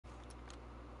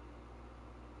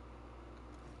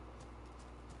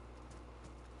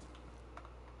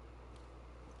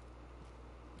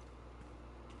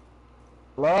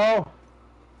Hello?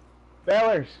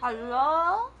 Fellers.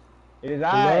 Hello? It is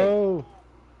I. Hello.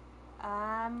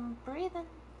 I'm breathing.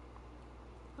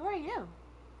 Who are you?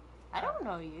 I don't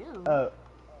know you.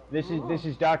 This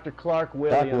is Dr. Clark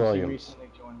Williams. Doc Williams. He recently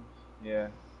joined. Yeah,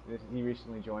 he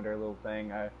recently joined our little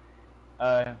thing.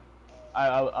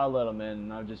 I'll let him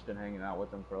in. I've just been hanging out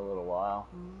with him for a little while.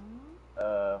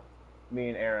 Me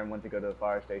and Aaron went to go to the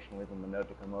fire station with him a note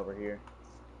to come over here.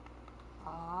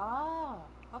 Oh,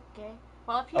 okay.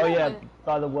 Well, if you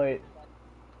by the way.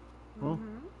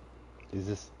 Is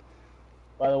this?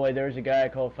 By the way, there's a guy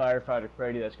called Firefighter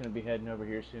Freddy that's going to be heading over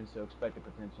here soon, so expect a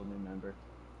potential new member.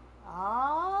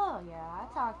 Oh, yeah, I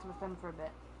talked with him for a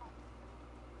bit.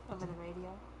 Over the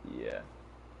radio. Yeah.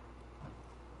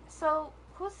 So,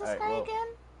 who's this guy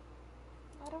again?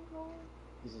 I don't know.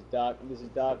 This is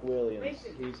Doc Williams.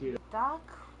 He's here. Doc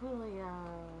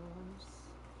Williams.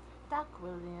 Doc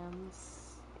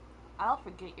Williams. I'll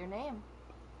forget your name.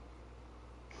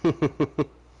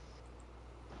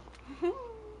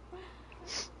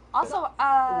 Also,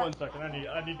 1 second,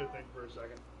 I need to think for a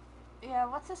second. Yeah,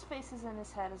 what's his face is in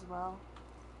his head as well.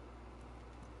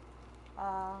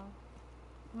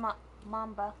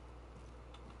 Mamba.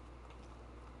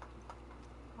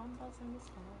 Mamba's in his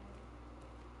head.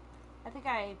 I think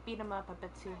I beat him up a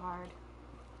bit too hard.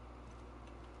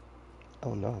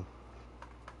 Oh no.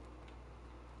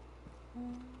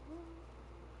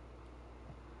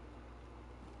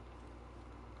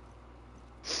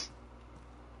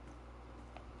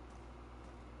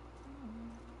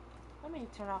 Let me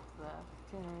turn off the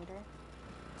generator.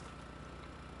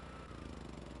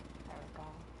 There we go.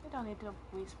 We don't need to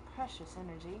waste precious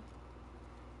energy.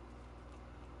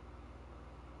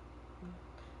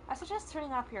 I suggest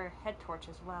turning off your head torch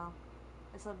as well.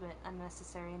 It's a little bit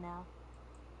unnecessary now.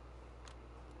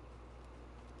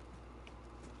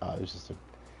 It's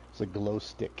a glow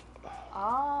stick.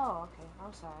 Oh, okay.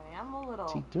 I'm sorry. I'm a little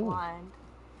What's he doing? blind.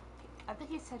 I think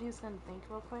he said he was going to think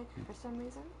real quick for some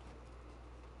reason.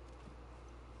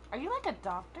 Are you like a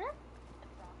doctor?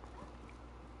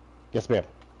 Yes, ma'am.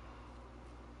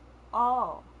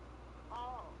 Oh.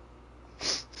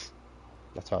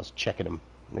 That's why I was checking him.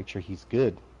 Make sure he's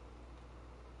good.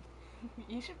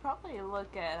 You should probably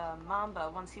look at Mamba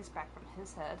once he's back from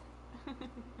his head.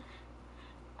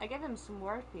 I gave him some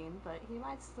morphine, but he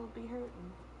might still be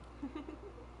hurting.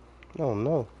 Oh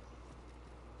no.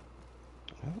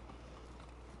 Well.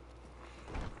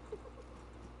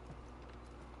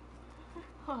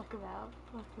 Look him out.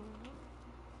 Look him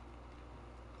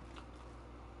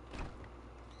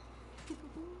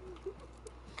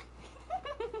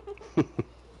out.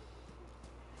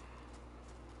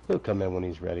 He'll come in when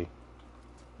he's ready.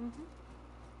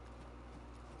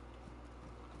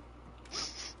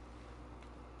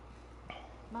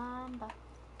 Mamba.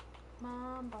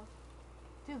 Mamba.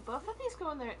 Dude, both of these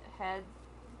go in their head.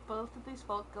 Both of these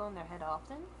folk go in their head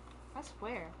often. I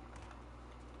swear.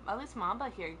 At least Mamba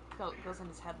here goes in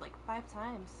his head like 5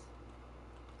 times.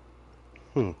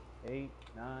 8,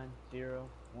 9, 0,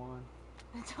 1.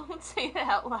 Don't say it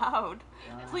out loud.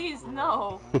 Please,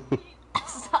 no.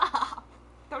 Stop.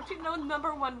 Don't you know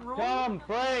 #1 rule? Come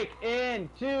break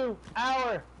into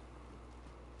our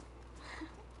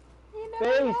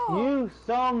face, you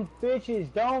some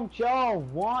bitches. Don't y'all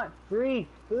want free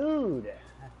food?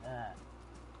 Alright,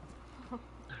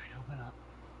 open up.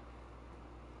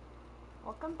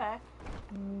 Welcome back.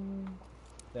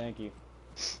 Thank you.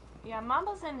 Yeah,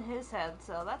 Mamba's in his head,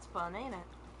 so that's fun, ain't it?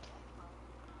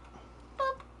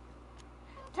 Boop.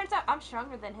 Turns out I'm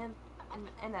stronger than him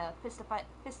in a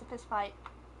fist-to-fist fight.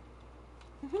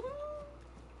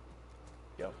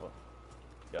 Y'all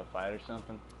fight or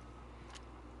something?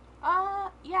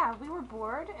 Yeah, we were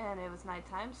bored and it was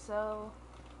nighttime, so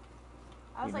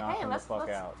I was like, hey, let's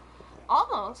out.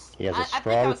 Almost. He has a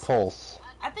strong pulse.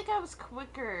 I think I was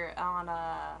quicker on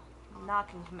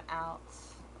knocking him out,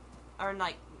 or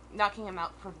like knocking him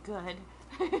out for good,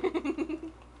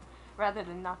 rather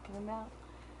than knocking him out.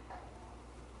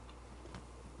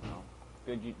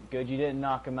 Good you didn't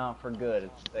knock him out for good.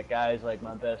 That guy's like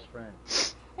my best friend.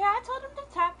 Yeah, I told him to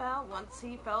tap out once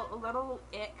he felt a little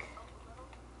ick.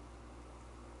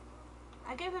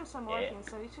 I gave him some morphine,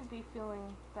 so he should be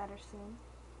feeling better soon.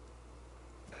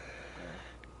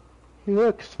 He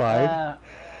looks fine. I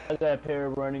got a pair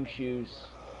of running shoes.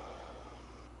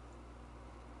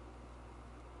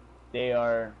 They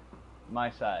are my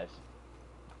size.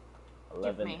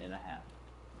 11 and a half.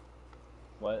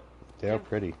 What? They're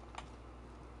pretty.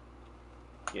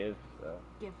 Give.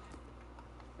 If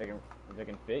they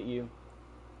can fit you.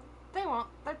 They won't.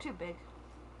 They're too big.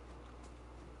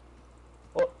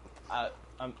 Well,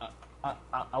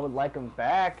 I would like them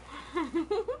back.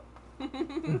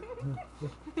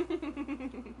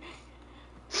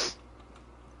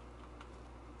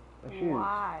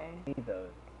 Why? Need those.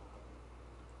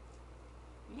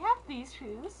 You have these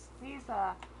shoes. These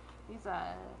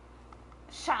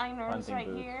shiners Hunting right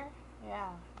boots. here. Yeah,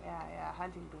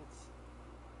 hunting boots.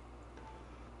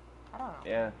 I don't know.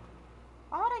 Yeah.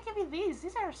 Why would I give you these?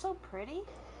 These are so pretty.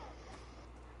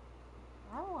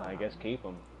 I don't want I guess them. keep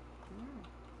them.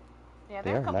 Yeah,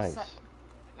 They're they're nice.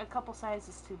 a couple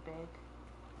sizes too big.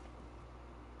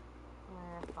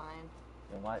 Fine.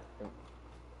 Then what?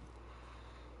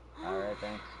 Alright,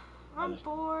 thanks. I'm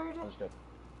bored. I'll just go.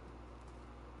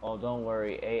 Oh, don't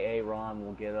worry. AA Ron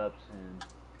will get up soon.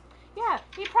 Yeah,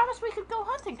 he promised we could go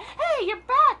hunting. Hey, you're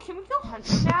back! Can we go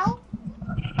hunting now?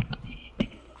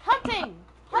 Hunting!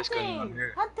 What's going on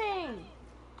here? Hunting!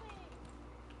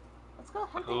 Let's go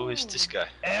hunting. Who is this guy?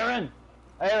 Aaron.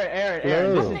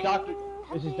 Hello.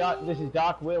 This is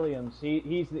Doc Williams.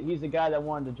 He's the guy that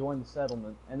wanted to join the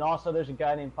settlement. And also, there's a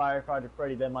guy named Firefighter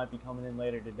Freddy that might be coming in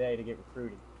later today to get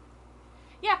recruited.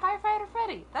 Yeah, Firefighter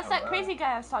Freddy. That's that Alright. crazy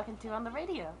guy I was talking to on the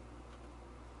radio.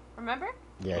 Remember?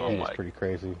 Yeah, Oh he's my- pretty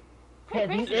crazy. Have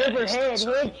you crazy. ever had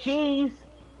head cheese?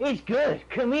 It's good.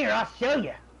 Come here, I'll show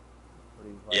you.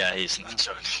 Yeah, he's not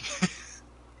joining.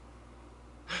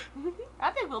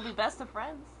 I think we'll be best of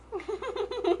friends.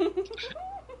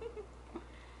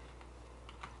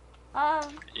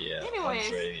 Yeah,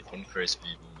 Anyways. unfriends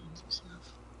people and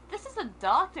stuff. This is a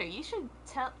doctor. You should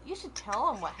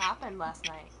tell him what happened last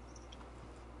night.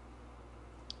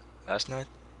 Last night?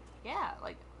 Yeah,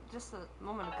 like just a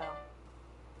moment ago.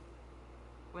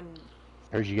 When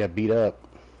Heard you got beat up.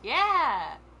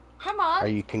 yeah, come on. Are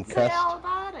you Say concussed? all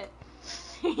about it.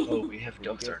 Oh, we have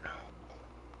doctor now.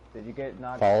 Did you get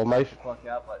knocked Follow my- the fuck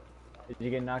out by? Did you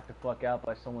get knocked the fuck out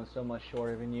by someone so much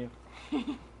shorter than you?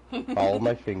 Follow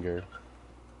my finger.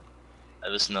 I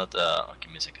was not,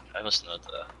 give me a second. I was not,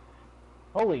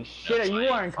 Holy shit! Are you fine,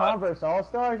 wearing fine. Converse All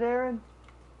Stars, Aaron?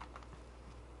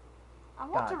 I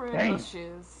want to God ruin damn. those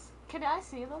shoes. Can I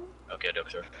see them? okay,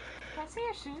 doctor. Can I see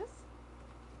your shoes?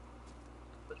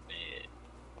 Let me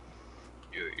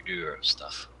do your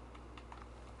stuff.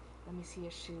 Let me see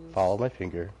your shoes. Follow my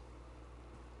finger.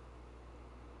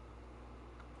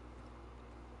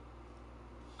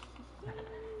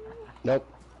 Nope,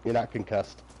 you're not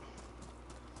concussed.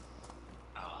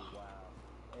 Oh, Wow.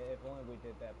 If only we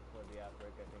did that before the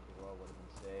outbreak, I think the world would have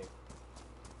been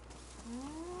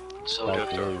saved. so That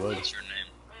doctor, really would. what's your name?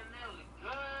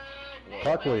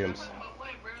 Doc Williams.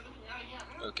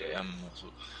 Okay, I'm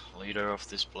leader of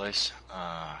this place.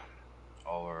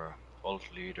 Our old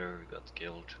leader got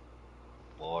killed.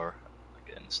 War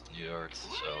against New Earth,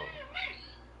 so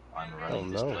I'm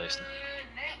running this no. place now.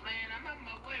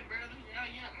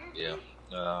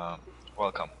 Yeah.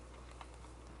 Welcome.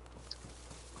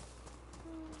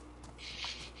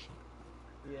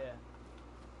 Yeah.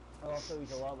 Also,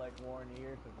 he's a lot like Warren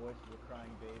Ears, the voice of a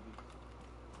crying baby.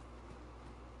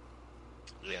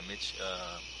 Yeah, Mitch,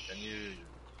 can you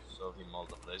show him all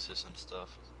the places and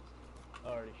stuff? I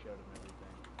already showed him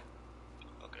everything.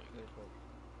 Okay.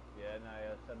 Yeah, and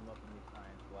I set him up in the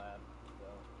science lab. So,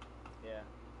 yeah.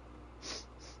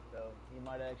 So he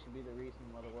might actually be the reason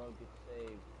why the world gets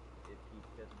saved if he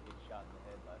doesn't get shot in the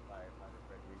head by firefighter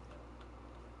Frederico.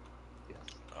 Yes.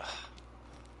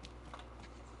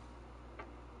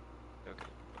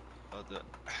 Okay. But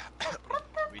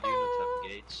we do not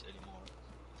have gates anymore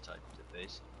inside the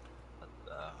base. But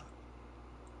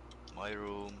my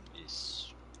room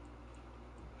is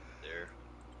there.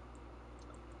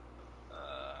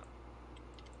 How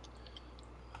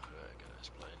can I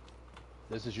explain?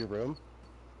 This is your room?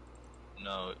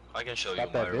 No, I can show It's you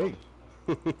not my that room.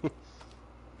 big.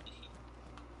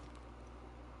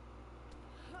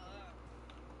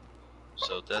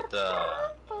 So that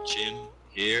gym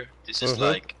here, this is Mhm.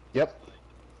 like Yep.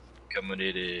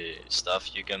 community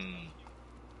stuff. You can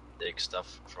take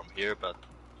stuff from here, but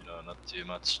you know, not too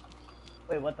much.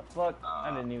 Wait, what the fuck? I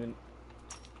didn't even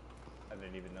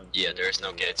know. Yeah, there's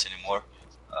no gates anymore.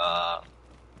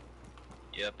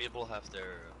 Yeah, people have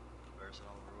their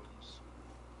personal rooms.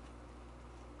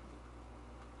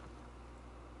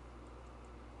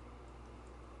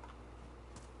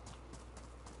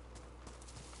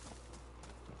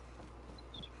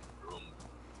 Room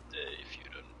if you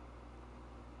don't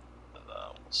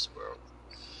what's the word?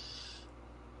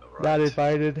 Not Alright.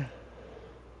 invited.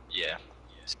 Yeah,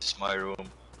 this is my room.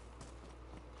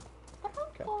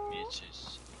 Okay. Which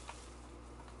is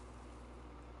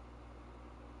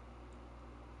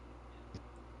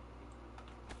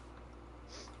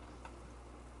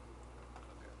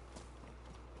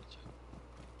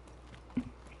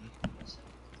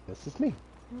This is me.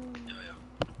 Yeah,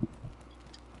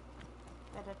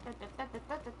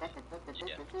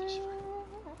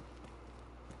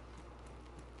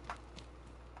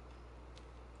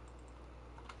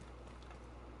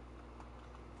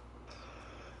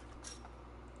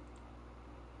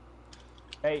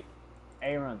 Hey,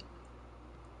 Aaron.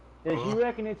 Did Huh? you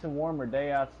reckon it's a warmer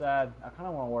day outside? I kind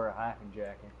of want to wear a hiking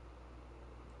jacket.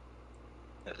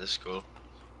 Yeah, that's cool.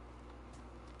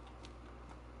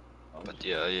 Oh, But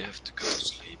yeah, you have to go to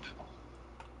sleep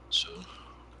soon.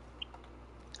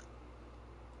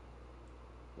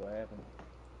 what happened?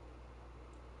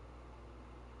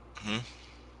 Hmm?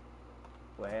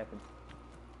 What happened?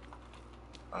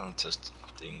 Just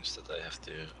things that I have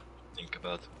to think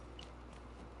about.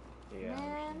 Yeah. I Man,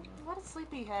 understand that. what a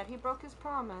sleepyhead. He broke his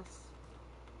promise.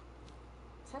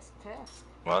 Tisk tisk.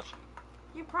 What?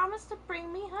 You promised to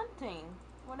bring me hunting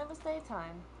when it was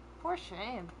daytime. Poor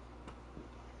Shane.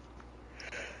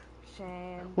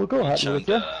 Shane. We'll go hunting with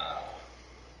you.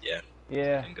 Yeah,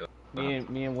 Yeah. can go.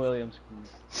 Me and Williams.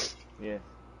 Yeah.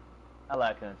 I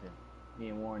like hunting. Me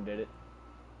and Warren did it.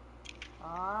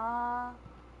 Ah.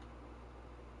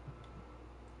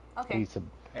 Okay. Need some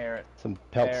Aaron,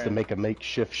 pelts to Aaron. make a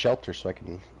makeshift shelter so I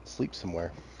can sleep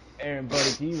somewhere. Aaron,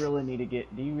 buddy, do you really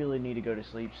need to go to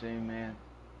sleep soon, man?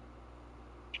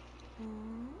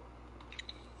 Hmm?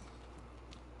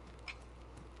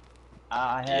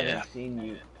 I haven't Yeah. seen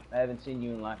you. I haven't seen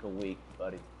you in like a week,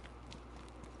 buddy.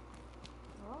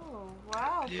 Oh,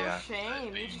 wow. Yeah, For Shane. I've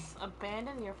You been- just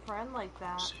abandon your friend like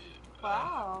that. See,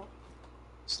 Wow.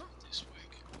 it's not this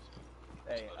week.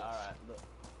 Hey, alright, look.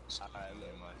 It's Alright, going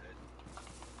look. in my head.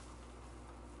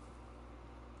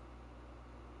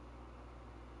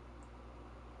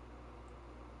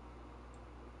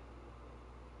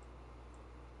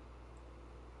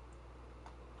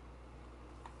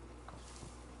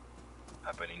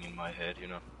 Happening in my head, you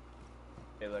know.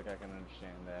 Hey, look, I can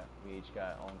understand that. We each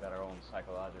got our own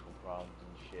psychological problems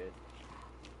and shit.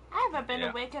 I haven't been Yeah.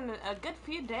 awake in a good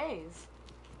few days.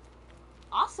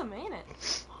 Awesome, ain't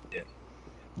it?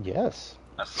 Yes.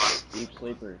 Have fun. Deep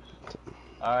sleepers.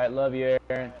 Alright, love you,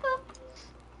 Aaron.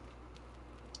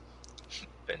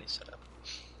 Penny set up.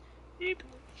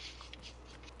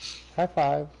 High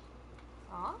five.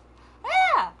 Aw.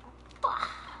 Yeah!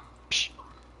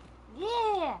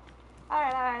 Yeah!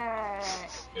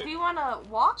 Alright. Do you want to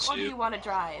walk or do you want to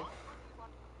drive?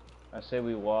 I say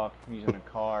we walk using a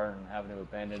car and having to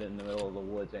abandon it in the middle of the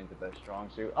woods ain't the best strong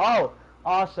suit. Oh!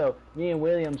 Also, me and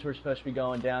Williams were supposed to be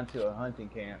going down to a hunting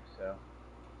camp, so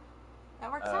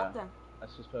That works out then. I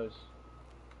suppose.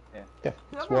 Yeah, it's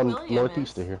Whoever one William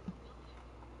northeast is. of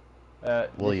here.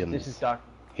 Williams. This is Doc.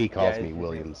 He calls Yeah, me his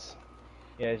Williams.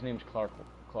 Yeah, his name's Clark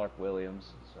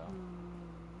Williams. So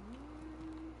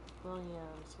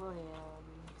Williams.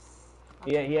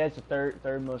 yeah, he has the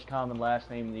third most common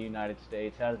last name in the United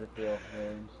States. How does it feel,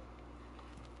 Williams?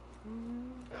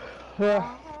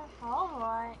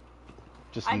 Alright.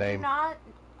 Just a name.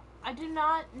 I do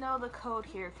not know the code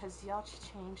here because y'all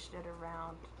changed it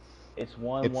around. It's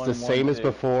 1 It's 1 the 1 same as 2.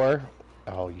 before.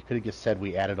 Oh, you could have just said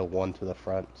we added a 1 to the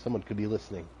front. Someone could be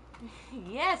listening.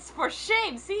 Yes, for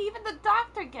shame. See, even the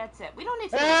doctor gets it. We don't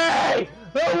need to. Hey!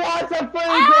 Who wants a free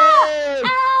Ow! game?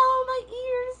 Ow, my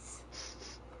ears!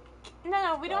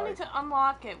 No, we don't Sorry. need to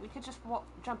unlock it. We could just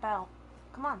jump out.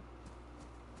 Come on.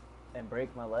 And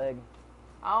break my leg.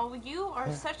 Oh, you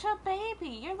are such a baby.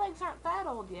 Your legs aren't that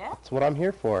old yet. That's what I'm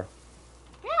here for.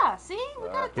 Yeah, see? We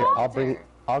got a Here,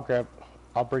 doctor.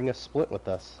 I'll bring a split with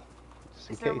us. Just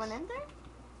in Is there case. one in there?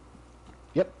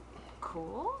 Yep.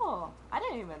 Cool. I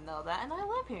didn't even know that, and I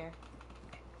live here.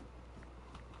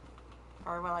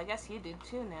 Or, well, I guess you do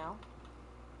too now.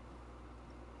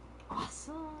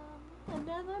 Awesome.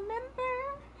 Another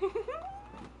member.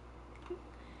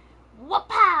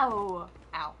 Whoop-pow!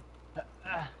 Ow.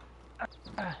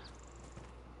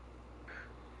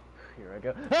 Here I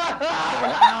go.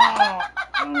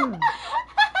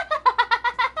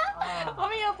 Let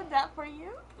me open that for you.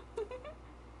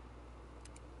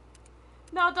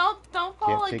 No, don't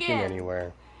fall Can't take him again.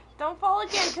 anywhere. Don't fall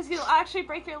again, because you'll actually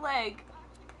break your leg.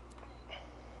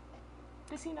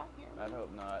 Does he not hear me? I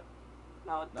hope not.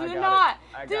 No, I do got not. it.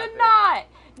 I Do got this. not.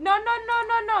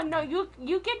 No.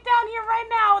 You get down here right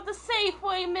now the safe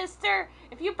way, mister.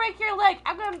 If you break your leg,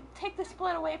 I'm going to take the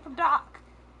split away from Doc.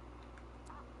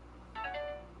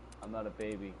 I'm not a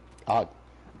baby. I'll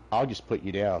just put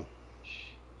you down.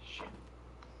 Shit.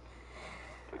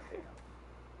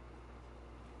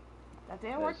 That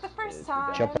didn't work the This first is the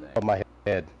time. Jump on my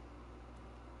head.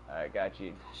 Alright, got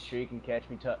you. Sure you can catch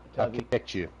me, I'll Tuggy.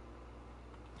 catch you.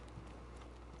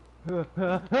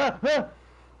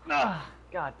 Ah,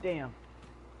 God damn.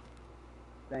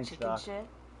 Thanks, chicken Doc. shit.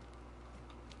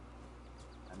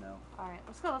 I know. Alright,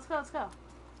 let's go, let's go, let's go.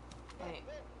 Wait.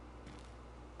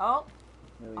 Oh.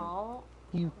 Millions. Oh.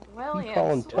 You Williams. call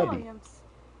him Tubby. Williams.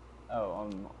 Oh,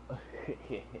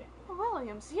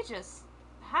 Williams, you just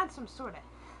had some sort of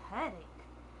headache.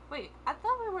 Wait, I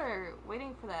thought we were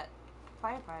waiting for that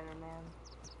firefighter man.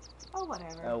 Oh,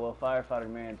 whatever. Oh, well, Firefighter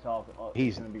Man's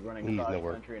he's going to be running across the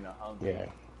nowhere. country in a Humvee. Yeah.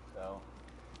 So,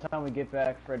 by the time we get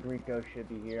back, Frederico should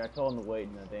be here. I told him to wait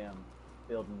in the damn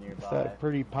building nearby. It's that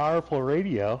pretty powerful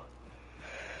radio.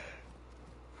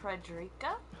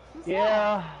 Frederica? Who's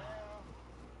Yeah. that?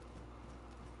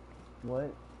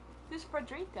 What? Who's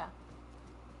Frederica?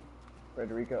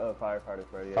 Frederico? Oh, Firefighter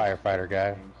Freddy. Firefighter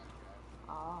guy.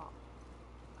 Oh.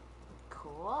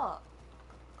 Cool.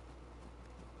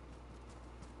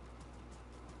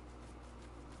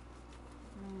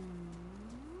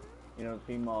 You know,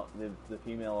 the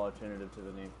female alternative to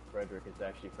the name Frederick is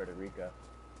actually Frederica.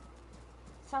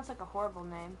 Sounds like a horrible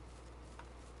name.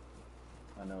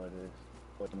 I know it is.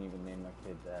 Wouldn't even name my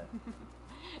kid that.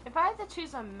 If I had to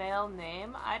choose a male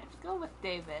name, I'd go with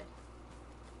David.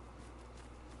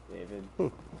 David.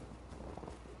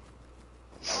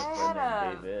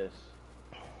 I Davis.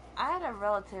 had a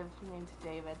relative named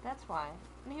David, that's why.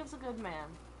 And he was a good man.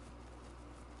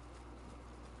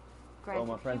 Granted,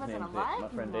 Well, my friend's he name wasn't was alive my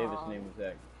friend long. Davis' name was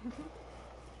that.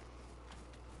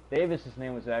 Davis's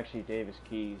name was actually Davis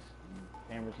Keys. And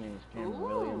Cameron's name was Cameron Ooh.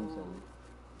 Williams, and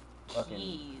fucking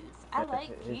Keys. I like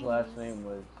his Keys. last name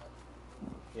was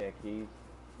Keys.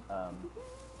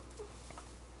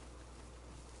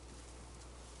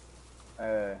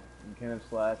 And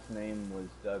Kenneth's last name was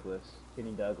Douglas.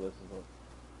 Kenny Douglas is what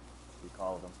we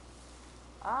call them.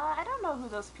 I don't know who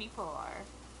those people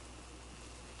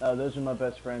are. Those are my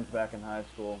best friends back in high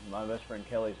school. My best friend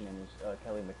Kelly's name is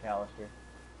Kelly McAllister.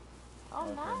 Oh,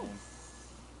 That's her name. nice.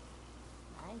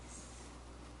 Nice.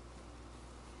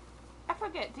 I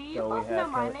forget, do you So we both know have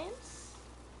my Kelly- names?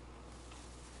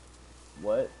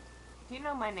 What? Do you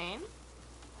know my name?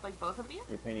 Like both of you?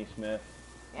 You're Penny Smith.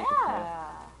 Yeah.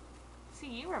 See,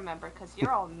 you remember because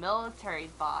you're all military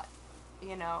bot.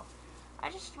 You know, I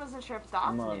just wasn't sure if Doc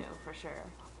I'm on. knew for sure.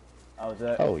 I was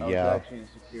yeah. actually in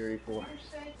security force.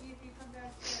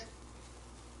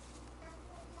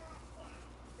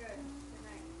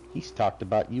 He's talked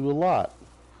about you a lot.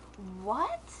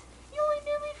 What? You only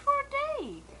knew me for a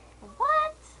day.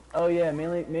 What? Oh yeah,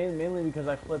 mainly because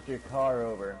I flipped your car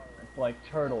over, like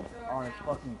turtled on its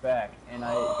fucking back, and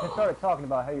I started talking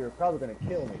about how you were probably gonna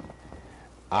kill me.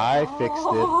 I fixed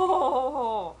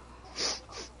Oh.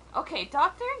 Okay,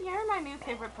 Doctor, you're my new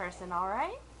favorite person. All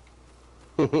right.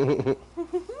 it.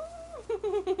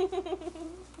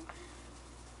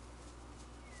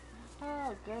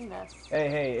 Oh goodness.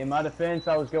 Hey, in my defense,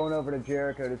 I was going over to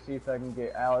Jericho to see if I can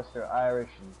get Alistair, Irish,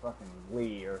 and fucking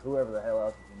Lee, or whoever the hell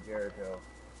else is in Jericho.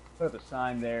 Put up a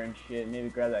sign there and shit, maybe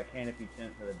grab that canopy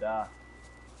tent for the dock.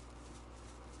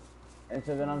 And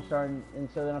so then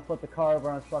I flip the car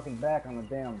over on its fucking back on a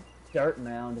damn dirt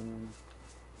mound, and then,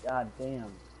 god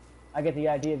damn. I get the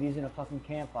idea of using a fucking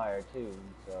campfire too,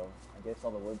 and so I guess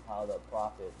all the wood piled up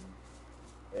profit, and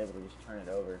they're able to just turn it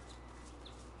over.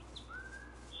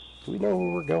 Do we know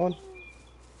where we're going?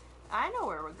 I know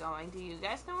where we're going. Do you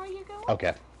guys know where you're going?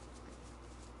 Okay.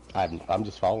 I'm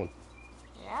just following.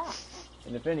 Yeah.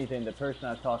 And if anything, the person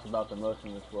I've talked about the most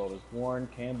in this world is Warren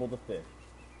Campbell V.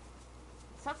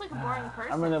 Sounds like a boring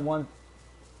person. I remember that one.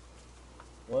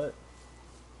 What?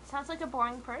 Sounds like a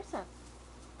boring person.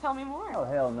 Tell me more. Oh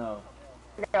hell no!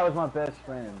 That guy was my best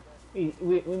friend. We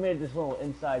made this little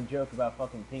inside joke about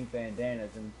fucking pink bandanas,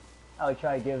 and he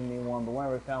tried giving me one, but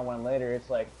whenever we found one later, it's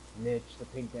like, Mitch, the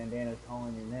pink bandana's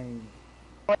calling your name.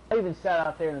 I even sat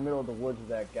out there in the middle of the woods with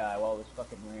that guy while it was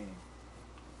fucking raining.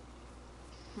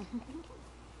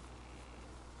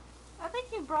 I think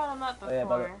you brought him up before. Oh, yeah,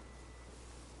 but-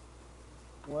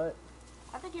 What?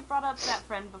 I think you brought up that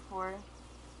friend before.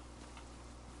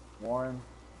 Warren?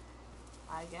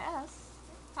 I guess.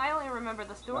 I only remember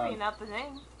the story, No. not the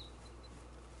name.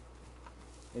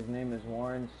 His name is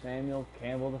Warren Samuel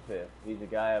Campbell V. He's a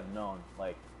guy I've known.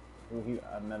 Like,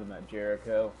 I met him at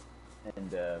Jericho,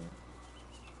 and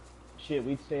shit,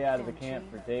 we'd stay out of the camp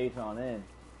for days on end.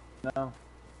 No,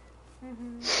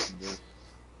 and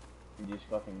just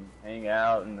fucking hang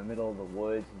out in the middle of the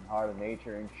woods and heart of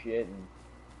nature and shit. And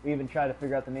we even try to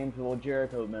figure out the names of old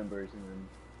Jericho members. And then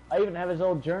I even have his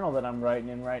old journal that I'm writing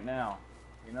in right now.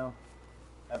 You know,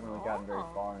 I haven't really gotten very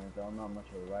far in it though. I'm not much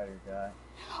of a writer guy.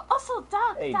 Also,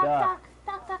 Doc, Hey, Doc.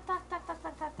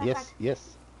 Yes,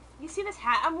 yes. You see this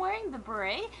hat I'm wearing? The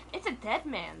beret? It's a dead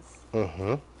man's.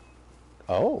 Mm-hmm.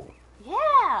 Oh.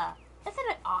 Yeah! Isn't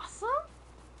it awesome?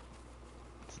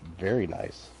 Very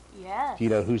nice. Yes. Do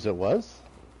you know whose it was?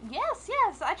 Yes,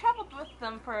 yes. I traveled with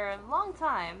them for a long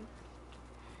time.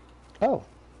 Oh.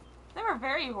 They were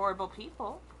very horrible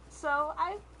people, so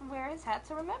I wear his hat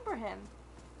to remember him.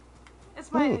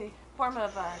 It's my form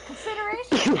of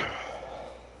consideration.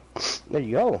 There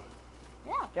you go.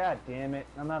 Yeah. God damn it!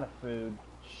 I'm out of food.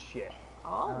 Shit.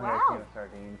 Oh, I don't wow. have a can of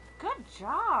sardines. Good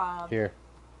job. Here.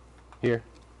 Here.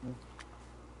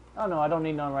 Oh no, I don't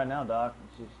need none right now, Doc.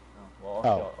 It's just, well,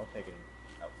 I'll take it.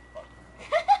 Oh, fuck.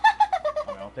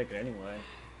 I mean, I'll take it anyway.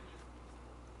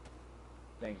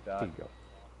 Thanks, Doc. Here you go.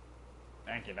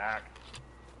 Thank you, Doc.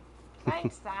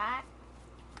 Thanks, Doc.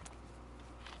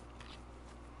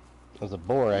 There's a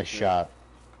boar I shot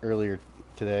earlier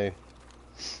today.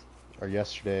 Or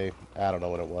yesterday. I don't know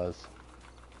when it was.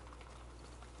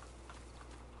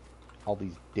 All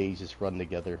these days just run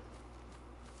together.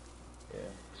 Yeah.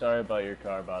 Sorry about your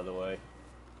car, by the way.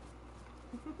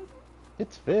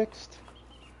 It's fixed.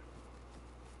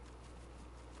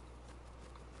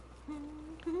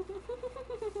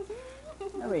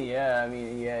 I mean, yeah,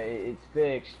 it's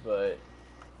fixed, but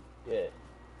yeah.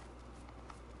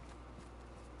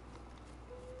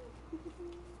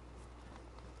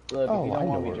 Look, Oh, if you I don't know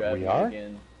want me where driving we are.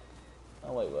 again.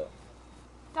 Oh wait, what?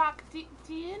 Doc,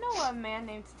 do you know a man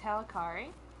named Talakari?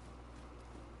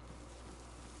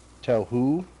 Tell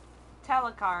who?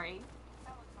 Talakari.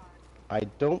 I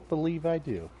don't believe I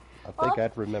do. I think Well-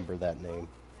 I'd remember that name.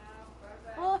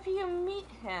 Well, if you meet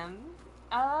him,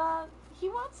 he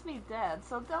wants me dead,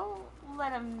 so don't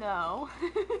let him know.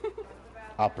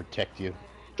 I'll protect you.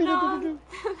 No,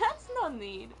 that's no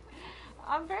need.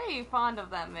 I'm very fond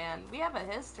of that man. We have a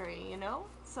history, you know?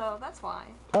 So that's why.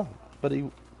 Oh, but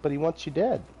he wants you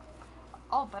dead.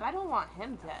 Oh, but I don't want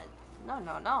him dead. No,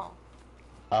 no, no.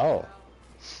 Oh.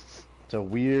 It's a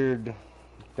weird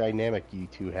dynamic you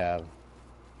two have.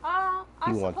 I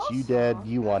He wants suppose you dead, so.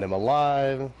 you want him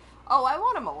alive. Oh, I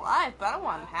want him alive, but I don't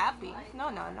want him happy. No,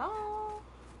 no, no.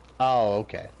 Oh,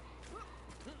 okay.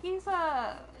 He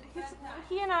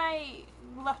and I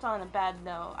left on a bad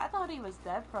note. I thought he was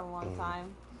dead for a long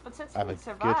time, but since I have he a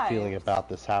survived, good feeling about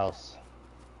this house.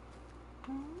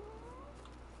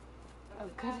 A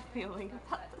good feeling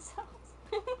about this house.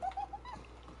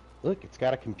 Look, it's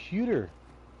got a computer.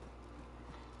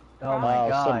 Oh my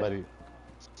god.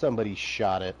 Somebody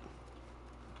shot it.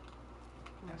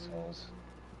 Assholes.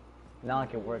 Now I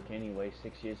can work anyway.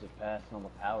 6 years have passed and all the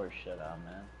power's shut out,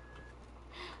 man.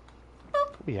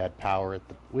 We have power at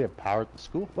the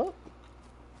school. What?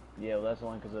 Yeah, well, that's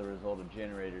only because of the result of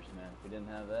generators, man. If we didn't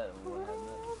have that, we wouldn't have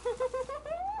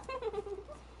nothing.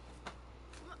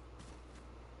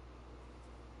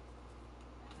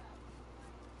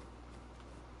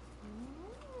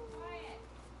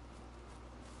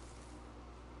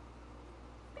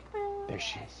 There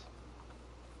she is.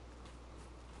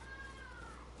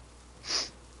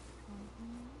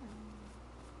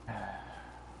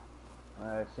 I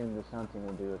assume this hunting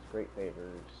will do us great favors.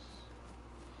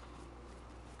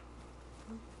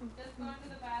 Just going to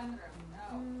the bathroom.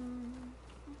 No.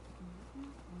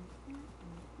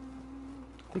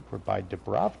 I think we're by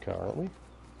Dubrovka, aren't we?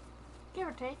 Give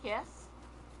or take, yes.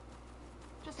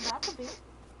 Just about to be.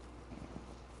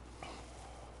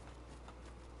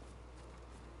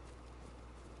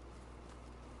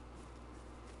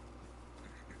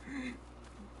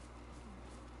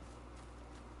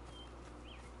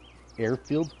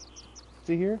 Airfield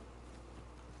to here?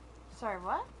 Sorry,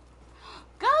 what?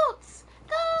 Goats!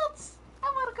 Goats!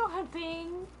 I want to go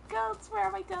hunting. Goats, where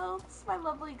are my goats? My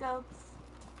lovely goats.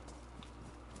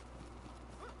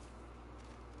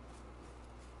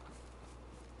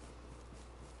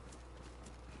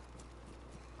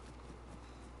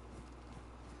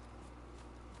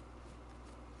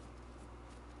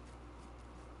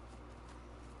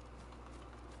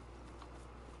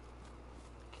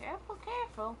 Careful,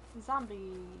 careful.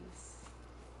 Zombies.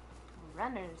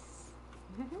 Runners.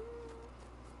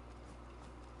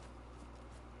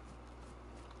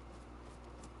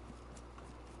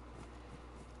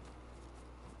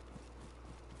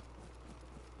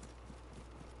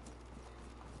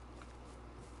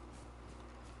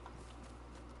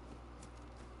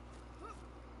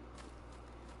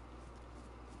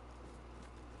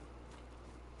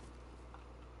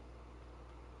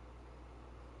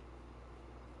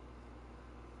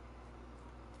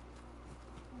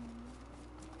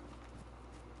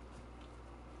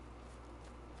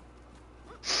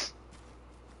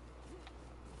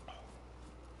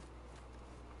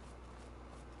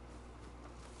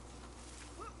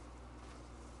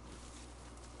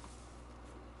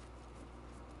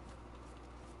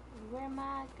 Where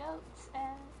my goats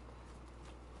at?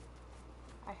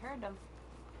 I heard them.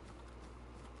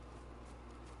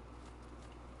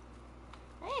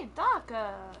 Hey, Doc,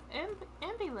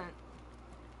 ambulance.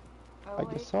 Oh, I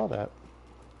wait. just saw that.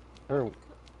 Or,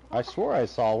 I swore I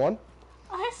saw one.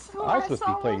 I swear I I was supposed to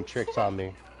be saw playing one tricks too. on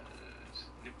me.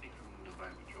 Snipping from the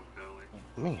back of your belly.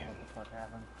 Man, What the fuck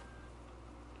happened?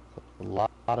 a lot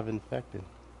of infected.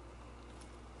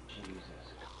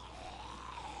 Jesus.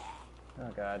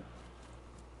 Oh god.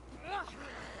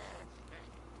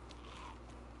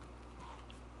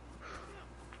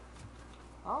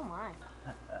 Oh my.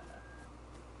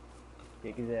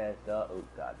 Kick his ass, duh. Oh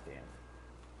god damn.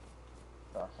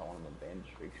 Thought I saw one of them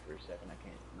bandage streaks for a second. I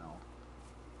can't. No.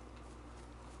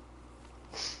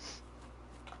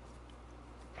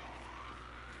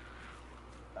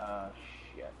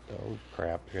 Shit. Oh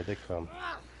crap, here they come.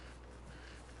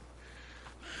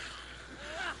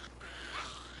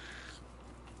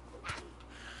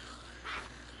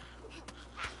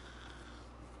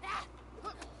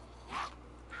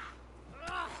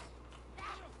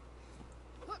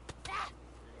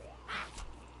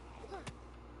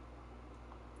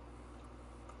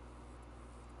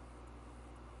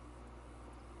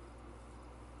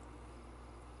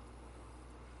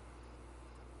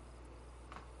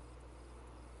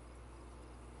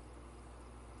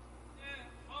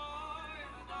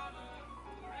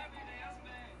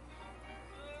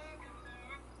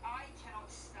 I cannot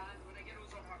stand when a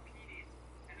girl's on her period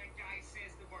and a guy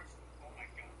says the words, "Oh my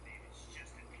god, babe, it's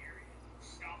just a period.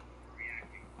 Stop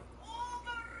reacting."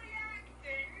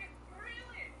 Overreacting?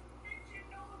 Really? Did you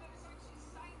know that it's actually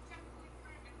scientifically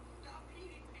proven that a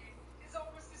period pain is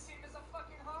almost the same as a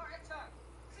fucking heart attack?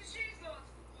 So she's not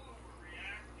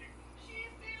overreacting. She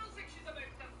feels like she's about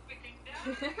to fucking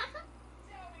die.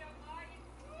 Tell me I'm lying.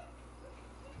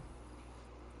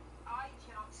 I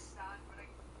cannot stand when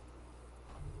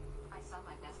I saw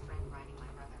my best friend riding my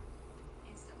brother.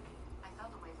 Instantly, I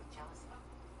felt a wave of jealousy.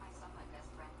 I saw my best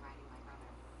friend riding my brother.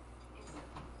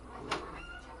 Instantly, I felt a wave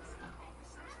of jealousy and anger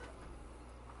surge through me.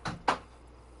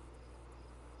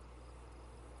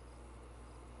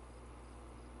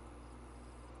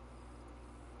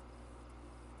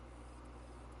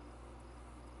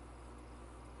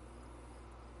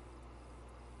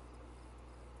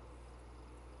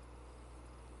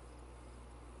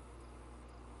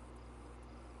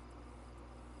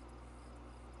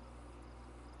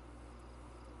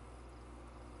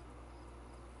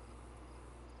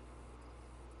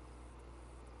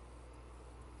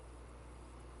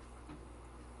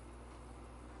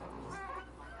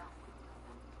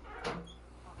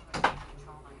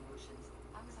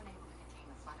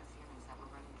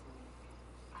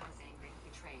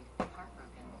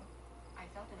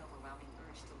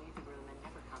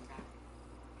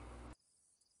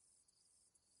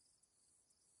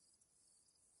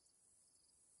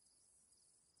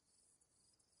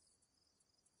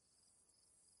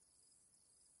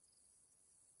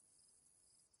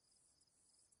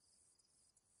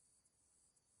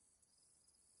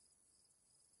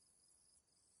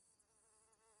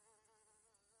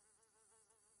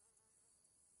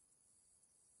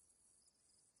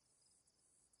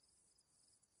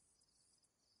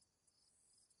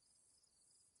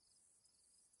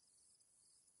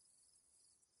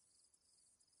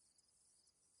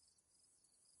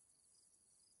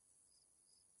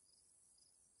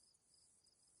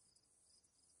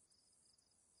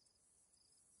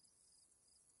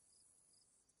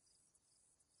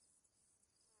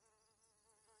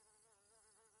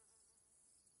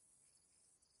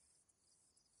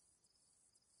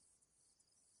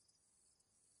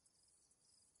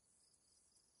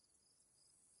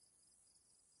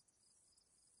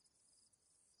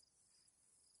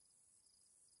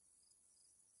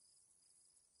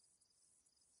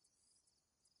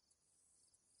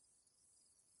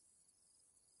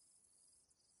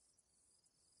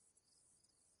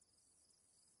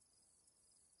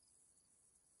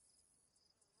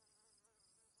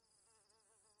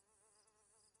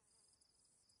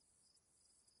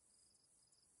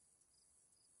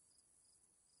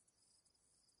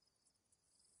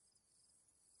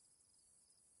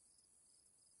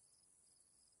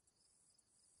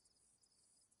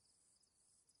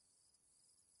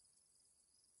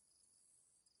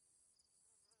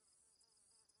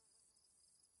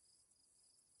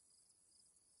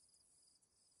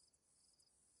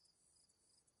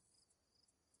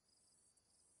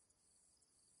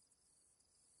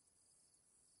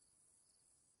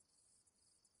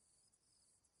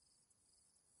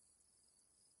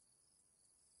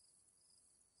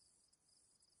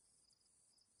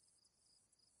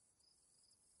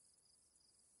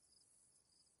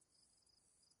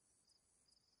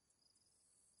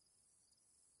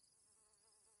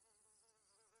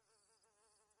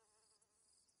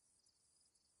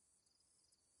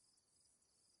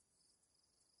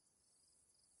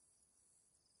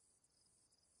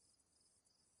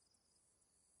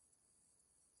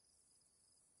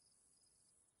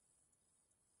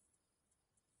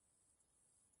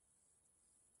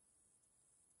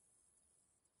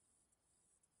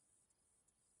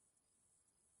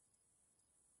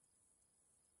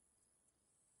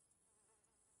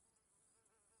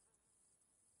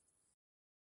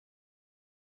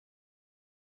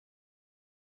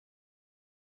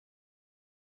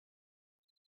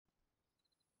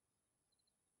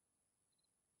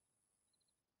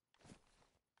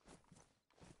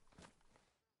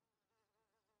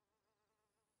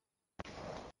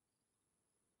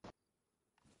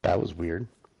 That was weird.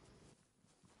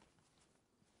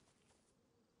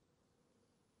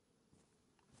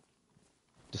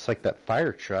 Just like that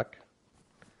fire truck,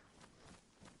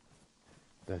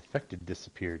 the infected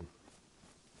disappeared.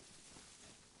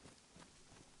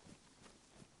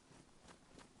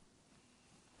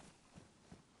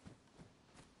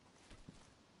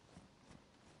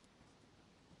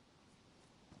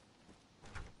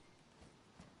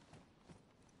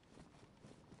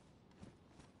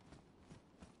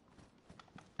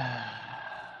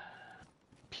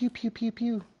 Pew, pew, pew,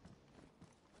 pew.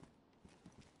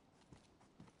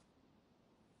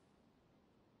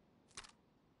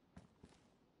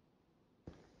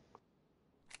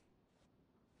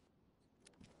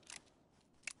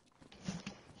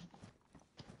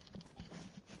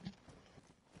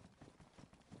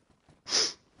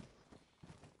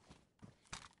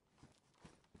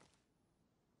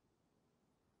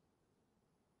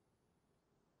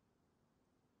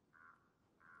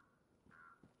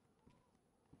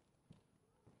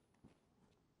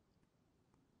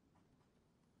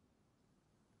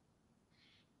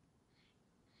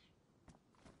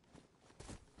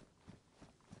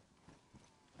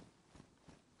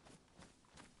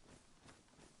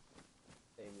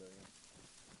 Hey, William.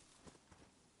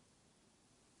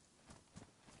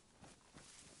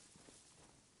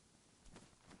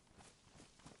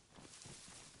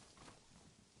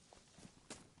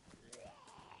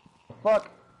 Fuck!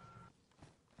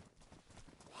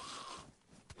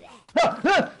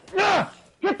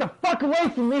 Get the fuck away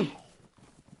from me!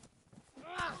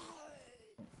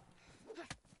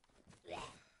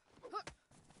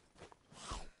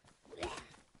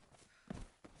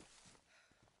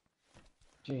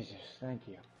 Jesus, thank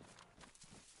you.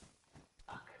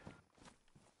 Fuck.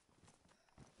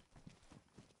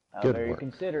 How Good very work.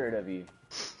 considerate of you.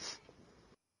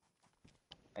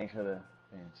 Thanks for the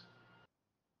pants.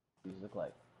 These look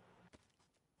like.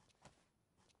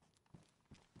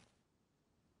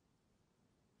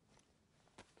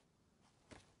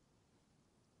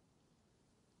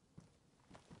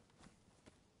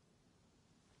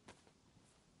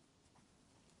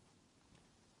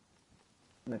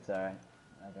 It's alright.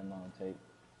 I got them on tape.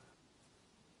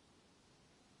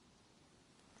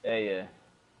 Hey,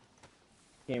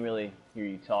 can't really hear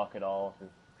you talk at all if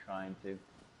you're trying to.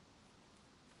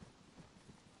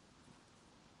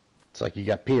 It's like you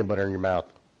got peanut butter in your mouth.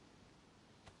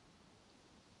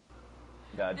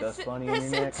 Got dust bunny in your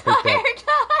This neck? entire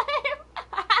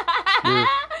time.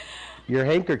 Your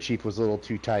handkerchief was a little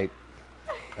too tight.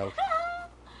 Oh.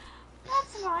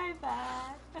 That's my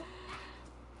bad.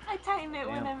 I tighten it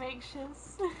when Damn. I'm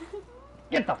anxious.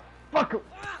 Get the fuck away!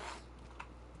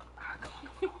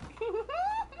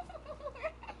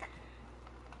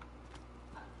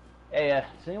 Hey,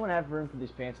 does anyone have room for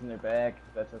these pants in their bag?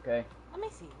 If that's okay. Let me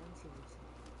see.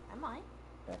 I might.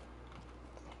 Okay.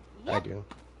 I Yep, do.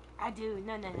 I do.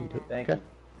 No. Thank Okay.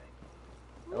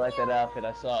 you. I like that outfit.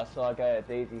 I saw a guy at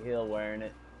Daisy Hill wearing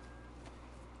it.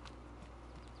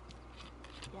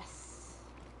 Yes.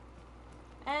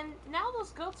 And now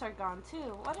those goats are gone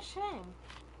too. What a shame.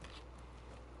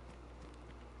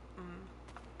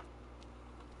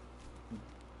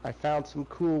 I found some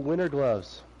cool winter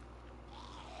gloves.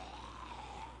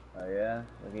 Oh yeah?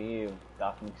 Look at you.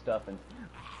 Gotham stuffing.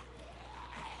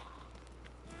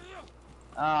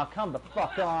 Ah, come the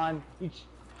fuck on. You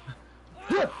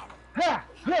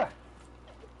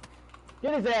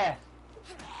Get his ass!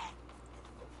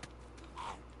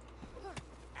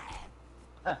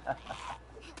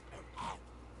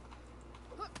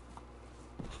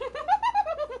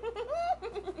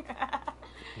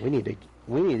 We need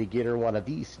to get her one of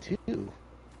these too.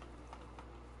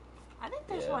 I think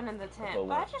there's Yeah, one in the tent, but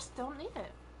but I what? just don't need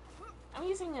it. I'm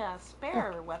using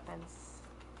spare weapons.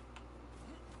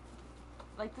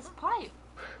 Like this pipe.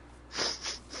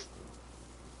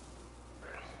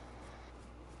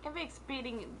 It makes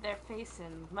beating their face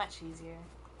in much easier.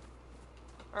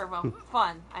 Or, well,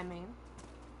 fun, I mean.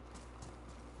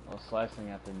 Well, slicing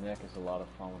at the neck is a lot of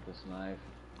fun with this knife.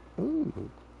 Ooh,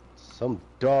 some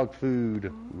dog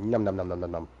food. Num num num num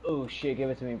num num. Oh shit, give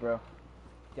it to me, bro.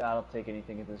 God, I'll take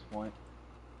anything at this point.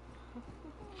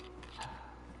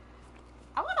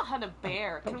 I want to hunt a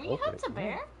bear. Can we hunt a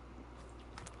bear?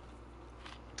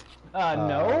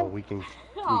 No. We can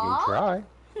Aw. try.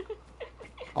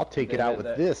 I'll take it out with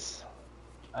this.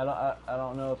 I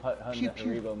don't know if hunting Pew, a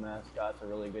pew. Haribo mascot's a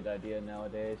really good idea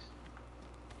nowadays.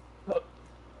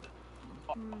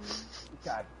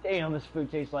 God damn, this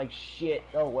food tastes like shit.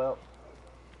 Oh well.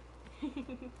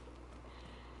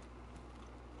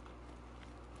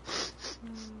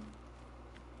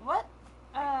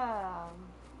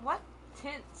 What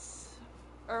tints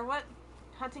or Or what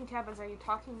hunting cabins are you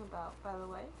talking about, by the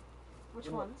way? Which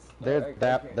ones? They're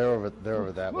over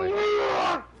that way.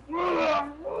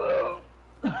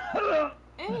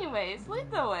 Anyways,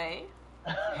 lead the way.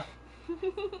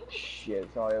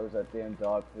 Shit, sorry, it was that damn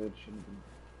dog food. Shouldn't have been.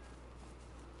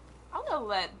 I'm gonna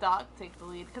let Doc take the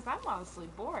lead because I'm honestly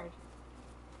bored.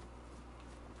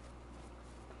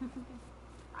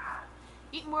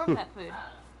 Eat more of that food.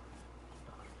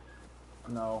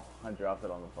 No, I dropped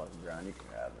it on the fucking ground. You can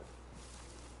have it.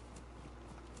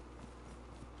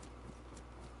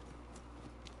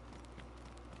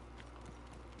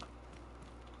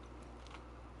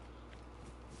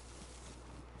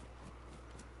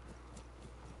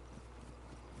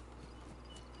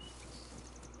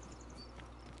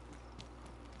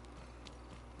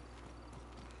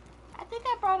 I think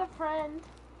I brought a friend.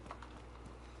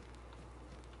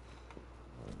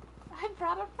 I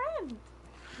brought a friend.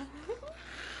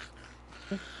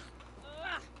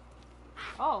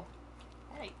 Oh,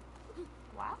 hey,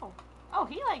 wow. Oh,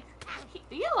 you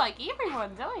like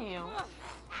everyone, don't you?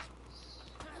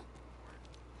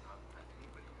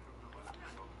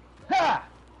 Ha!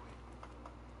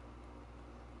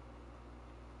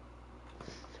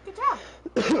 Good job.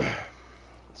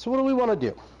 So what do we want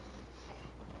to do?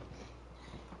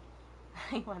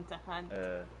 I want to hunt.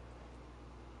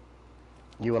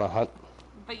 You want to hunt?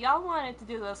 But y'all wanted to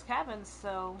do those cabins,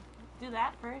 so do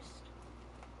that first.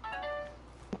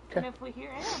 And if we hear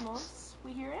animals,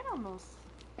 we hear animals.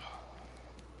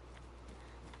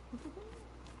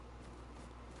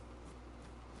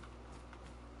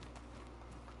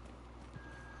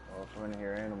 Well, if we're gonna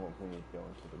hear animals, we need to go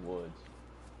into the woods.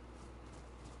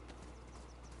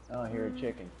 Oh, I hear a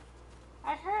chicken.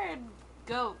 I heard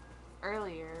goat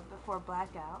earlier before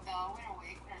blackout.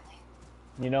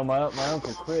 You know, my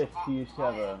Uncle Chris, he used to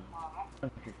have a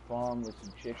country farm with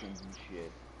some chickens and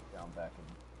shit down back in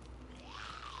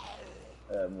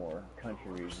more country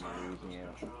region of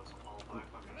Louisiana.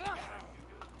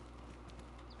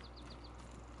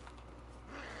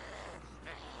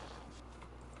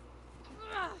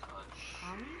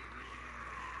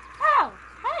 Oh,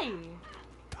 hey!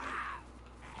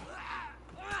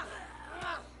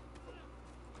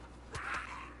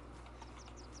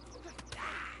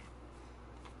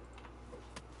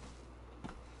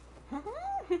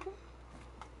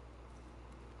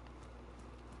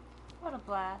 What a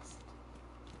blast.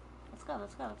 Let's go,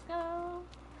 let's go, let's go.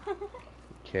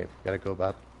 Okay, gotta go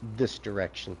about this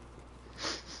direction.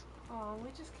 Oh, we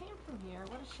just came from here.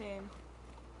 What a shame.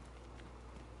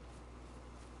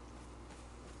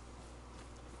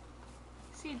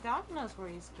 See, Doc knows where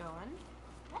he's going.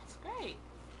 That's great.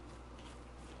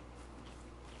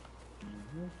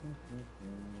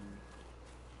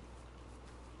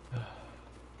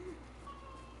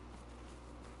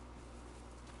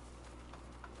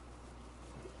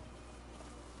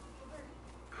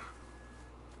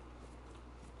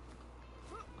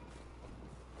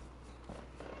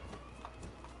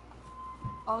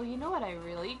 Oh, you know what I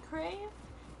really crave?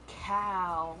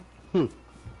 Cow.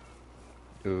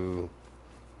 Ooh,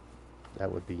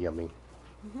 that would be yummy.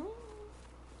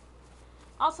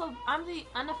 Also, I'm the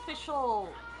unofficial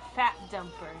fat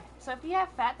dumper. So if you have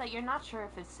fat that you're not sure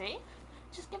if it's safe,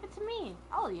 just give it to me.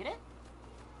 I'll eat it.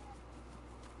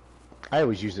 I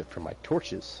always use it for my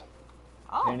torches.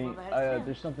 Oh, Penny, well, that's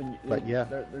there's something. But yeah.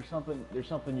 there's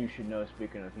something you should know.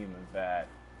 Speaking of human fat,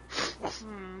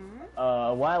 Hmm.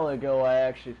 a while ago I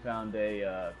actually found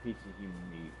a piece of human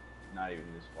meat. Not even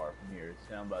this far from here. It's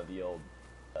down by the old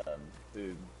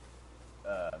food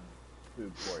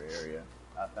court area.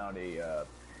 I found a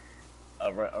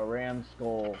ram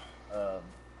skull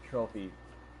trophy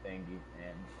thingy,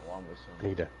 and along with some.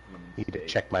 Need to steak.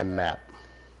 check my map.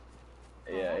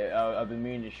 Yeah, I've been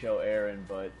meaning to show Aaron,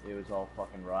 but it was all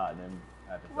fucking rotten and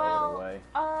I had to throw it away.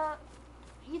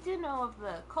 You do know of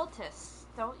the cultists,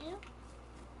 don't you?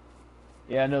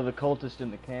 Yeah, I know the cultists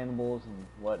and the cannibals and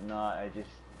whatnot. I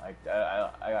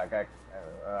got kind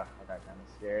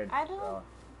of scared.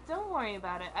 Don't worry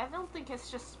about it. I don't think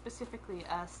it's just specifically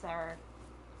us that are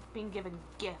being given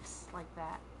gifts like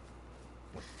that.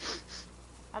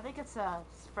 I think it's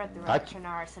spread throughout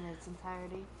Chernarus in its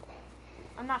entirety.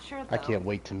 I'm not sure though. I can't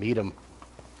wait to meet him.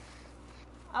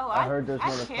 Oh, I heard those I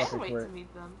motherfuckers can't wait were- to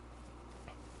meet them.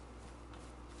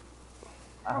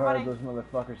 I heard those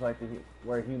motherfuckers like to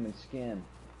wear human skin.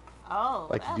 Oh,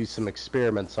 Like to do some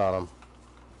experiments on them.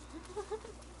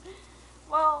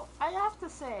 Well, I have to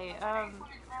say,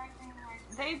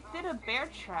 they did a bear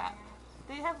trap.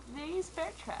 They use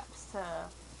bear traps to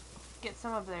get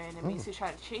some of their enemies who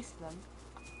try to chase them.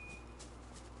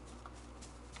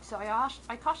 So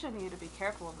I caution you to be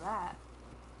careful of that.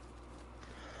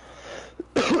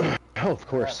 Oh, of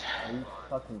course. Are you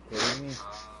fucking kidding me?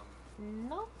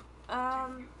 Nope.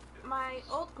 My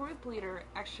old group leader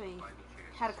actually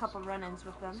had a couple run-ins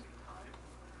with them.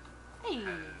 Hey,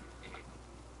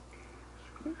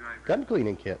 Gun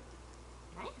cleaning kit.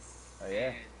 nice. Oh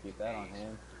yeah, keep that on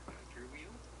hand.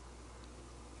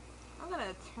 I'm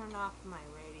gonna turn off my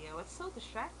radio. It's so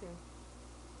distracting.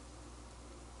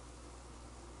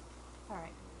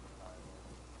 Alright.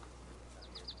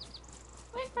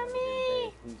 Wait for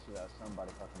me! Peace without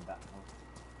somebody fucking back home.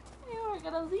 You were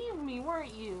gonna leave me,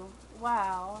 weren't you?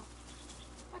 Wow.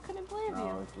 I couldn't believe No,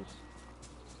 you. it's just.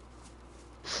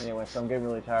 Anyway, so I'm getting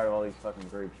really tired of all these fucking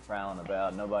groups prowling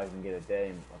about. Nobody can get a day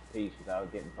of peace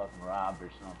without getting fucking robbed or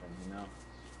something, you know?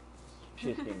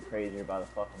 Shit's getting crazier by the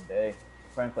fucking day.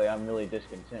 Frankly, I'm really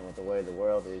discontent with the way the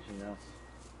world is, you know?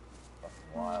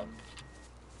 Fucking wild.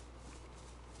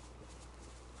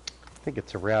 I think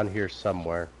it's around here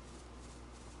somewhere.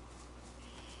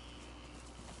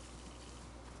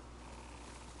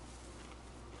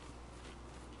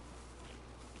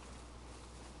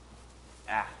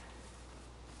 Ah.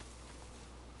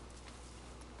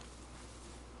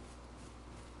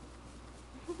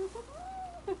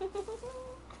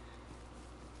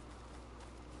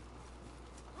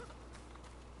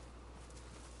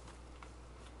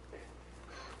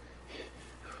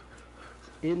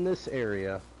 In this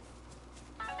area.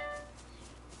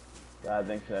 God,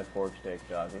 thanks for that pork steak,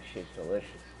 dog. This shit's delicious.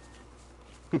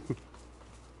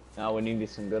 Now we need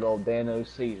some good old Dano's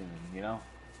seasoning, you know?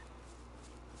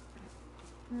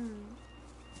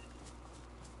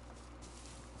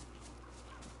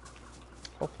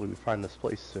 Hopefully we find this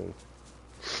place soon.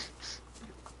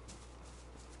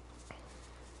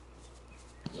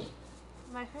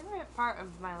 My favorite part of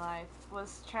my life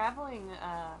was traveling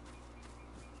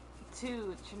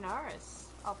to Chinaris,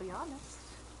 I'll be honest.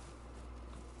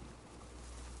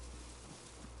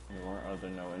 Are there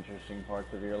no interesting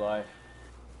parts of your life?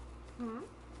 Hmm?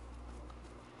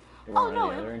 There Oh, weren't no,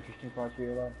 any it- other interesting parts of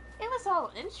your life? It was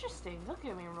all interesting, don't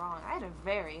get me wrong. I had a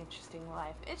very interesting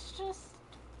life. It's just,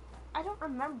 I don't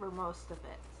remember most of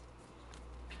it.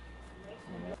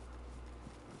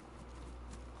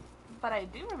 But I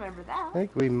do remember that. I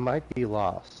think we might be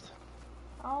lost.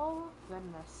 Oh,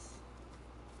 goodness.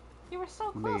 You were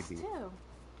so close, Maybe. too.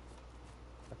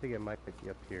 I think it might be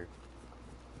up here.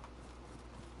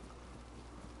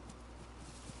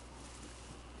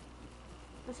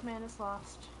 This man is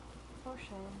lost. For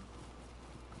shame.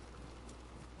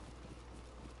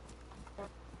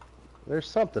 There's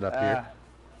something up here.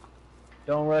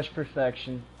 Don't rush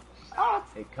perfection. Oh,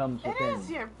 It comes it within. is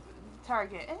your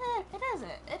target. It is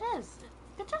it. It is.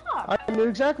 Good job. I knew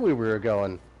exactly where we were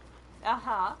going.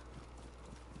 Uh-huh.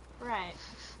 Right.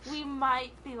 We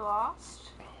might be lost.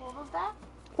 What was that?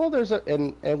 Well, there's a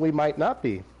and we might not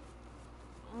be.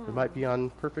 We might be on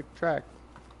perfect track.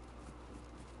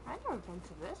 I've never been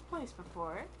to this place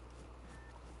before.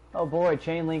 Oh boy,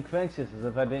 chain link fences, as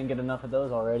if I didn't get enough of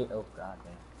those already. Oh god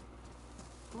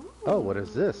Ooh. Oh, what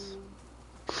is this?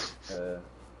 damn.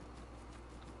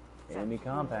 Enemy That's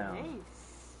compound.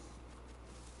 nice.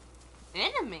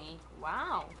 Enemy?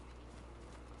 Wow.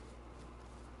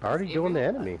 Already doing the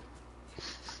enemy.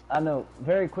 I know,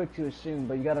 very quick to assume,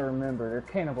 but you gotta remember, there are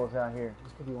cannibals out here.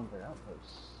 This could be one of their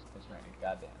outposts. That's right,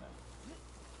 goddamn it.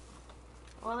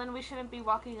 Well, then we shouldn't be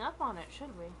walking up on it, should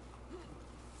we?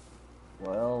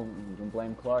 Well, you can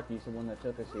blame Clark, he's the one that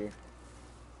took us here.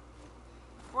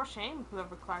 For shame,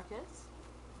 whoever Clark is.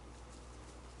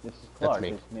 This is Clark, me.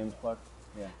 his name's Clark.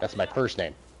 Yeah. That's my first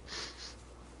name.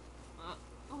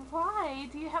 Why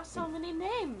do you have so many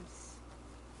names?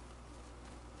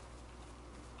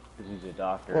 Because he's a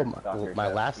doctor. Well, Doctors my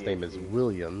have last name is PhDs.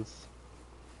 Williams.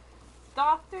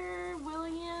 Dr.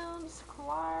 Williams,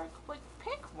 Clark, like,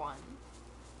 pick one.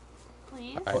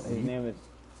 Please. Alright. His name is...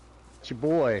 It's your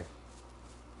boy.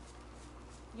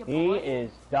 Your He boy?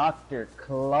 is Dr.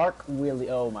 Clark Willie.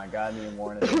 Oh my god, me and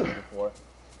Warren have been here before.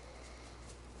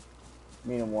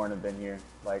 Me and Warren have been here.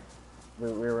 Like,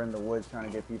 we were in the woods trying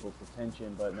to get people's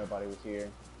attention, but nobody was here.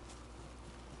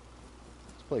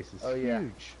 This place is Oh, yeah.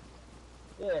 huge.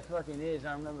 Yeah, it fucking is.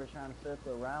 I remember trying to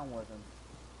circle around with him.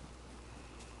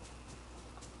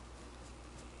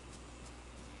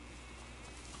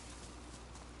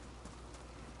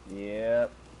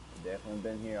 Yep, definitely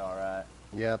been here, alright.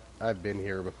 Yep, I've been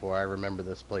here before. I remember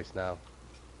this place now.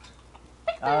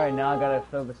 Alright, now I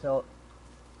gotta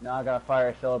now I gotta fire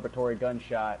a celebratory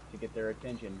gunshot to get their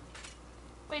attention.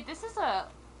 Wait, this is a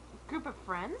group of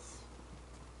friends?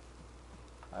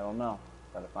 I don't know.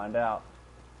 Gotta find out.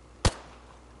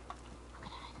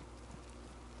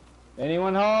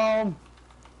 Anyone home?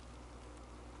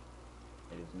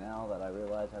 It is now that I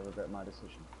realize I regret my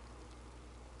decision.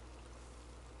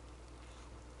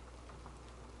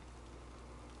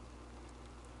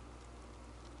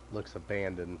 Looks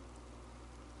abandoned.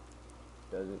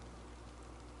 Does it?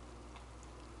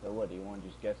 So what, do you want to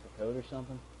just guess the code or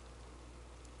something?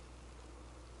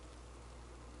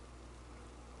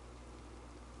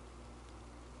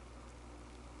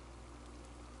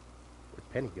 Where'd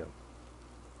Penny go?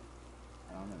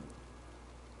 I don't know.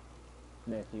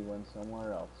 Smithy went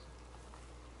somewhere else.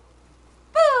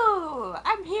 Boo!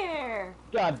 I'm here!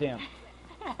 Goddamn.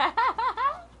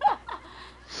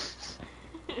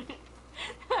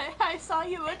 I saw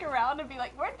you look around and be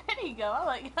like, where'd Penny go? I'm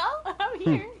like, oh, I'm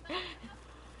here.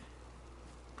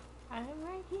 I'm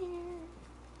right here.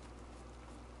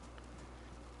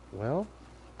 Well,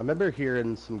 I remember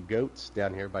hearing some goats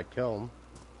down here by Kelm.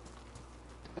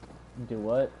 Do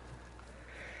what?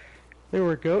 There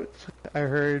were goats. I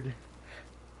heard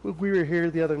when we were here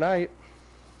the other night.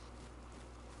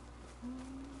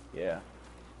 Yeah.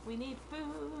 We need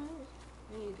food.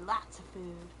 We need lots of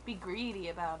food. Be greedy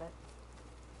about it.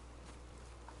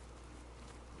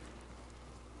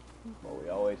 Well, we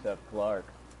always have Clark.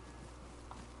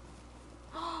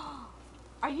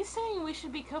 Are you saying we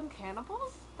should become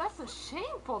cannibals? That's a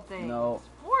shameful thing. No. It's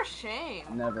for shame.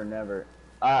 Never, never.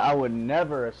 I would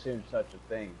never assume such a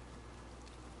thing.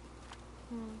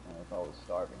 And if I was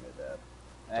starving to death.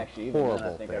 Actually, even then, I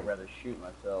horrible think thing. I'd rather shoot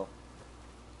myself.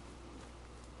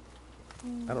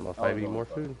 I don't know if I I was have any only more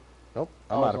fucking- food. Nope,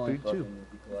 I I'm was out of only food too. fucking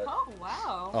with you, Clark. Oh,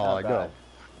 wow. Oh, I know. bad.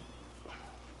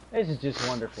 This is just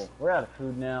wonderful. We're out of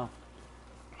food now.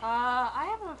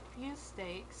 I have a few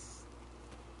steaks.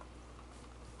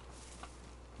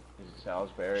 This is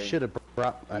Salisbury. Should have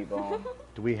brought. T-bone.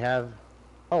 Do we have?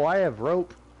 Oh, I have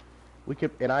rope. We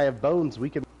could, and I have bones. We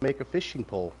can make a fishing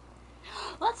pole.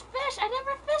 Let's fish. I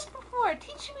never fished before.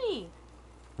 Teach me.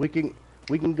 We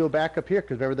can go back up here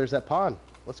because remember there's that pond.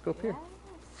 Let's go up Yes. here.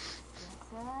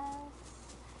 Yes.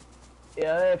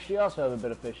 Yeah, I actually also have a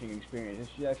bit of fishing experience. This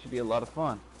should actually be a lot of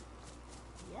fun.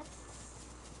 Yes.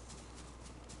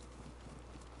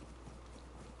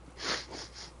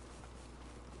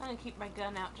 I'm gonna keep my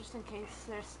gun out just in case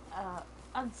there's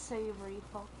unsavory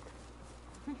folk.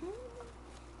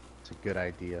 It's a good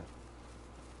idea.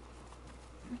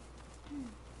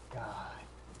 God.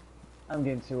 I'm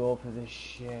getting too old for this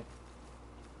shit.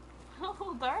 How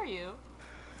old are you?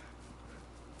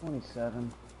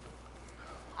 27.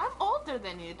 I'm older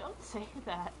than you. Don't say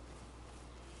that.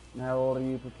 And how old are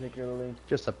you particularly?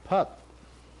 Just a pup.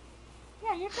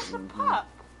 Yeah, you're just a pup.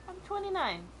 I'm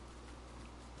 29.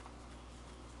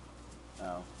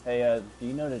 Oh. Hey, do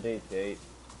you know today's date?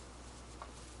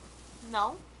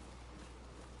 No.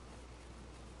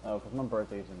 Oh, because my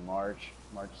birthday's in March.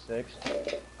 March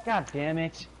 6th. God damn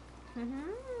it.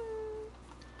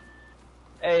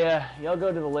 Hey, y'all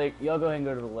go to the lake. Y'all go ahead and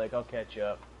go to the lake. I'll catch you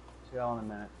up. See y'all in a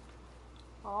minute.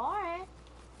 Alright.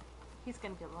 He's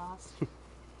gonna get lost.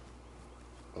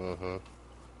 Mm-hmm.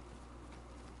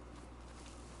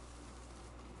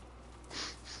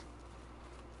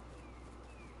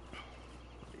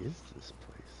 What is this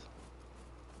place?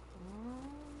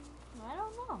 I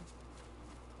don't know.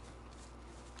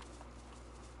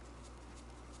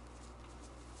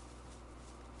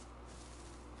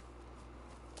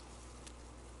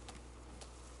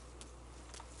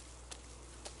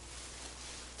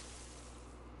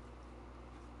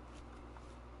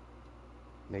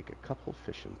 Make a couple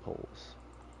fishing poles.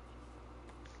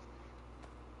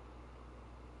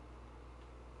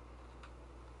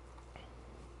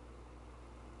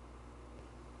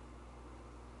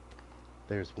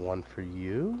 There's one for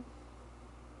you.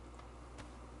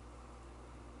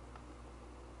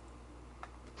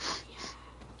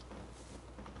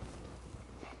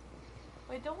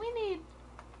 Wait, don't we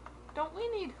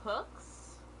need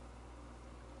hooks?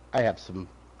 I have some.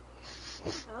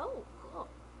 Oh, cool.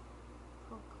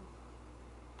 Cool, cool.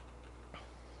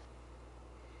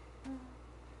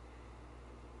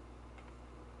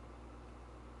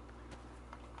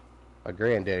 My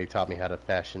granddaddy taught me how to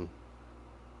fashion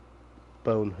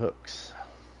bone hooks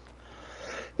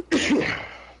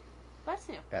Bless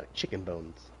you. out of chicken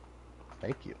bones.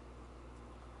 Thank you.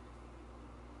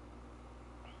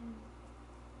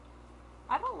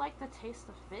 I don't like the taste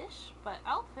of fish, but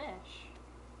I'll fish.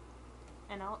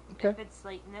 And I'll, Okay. if it's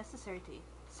like necessary to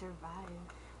survive.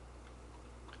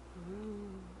 Ooh,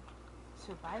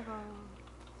 survival.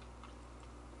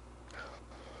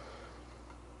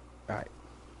 All right.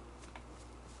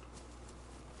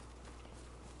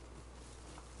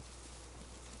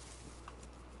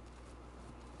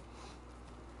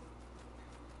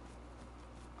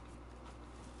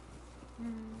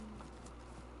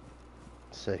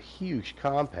 It's a huge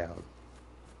compound.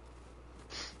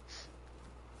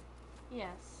 Yes,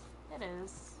 it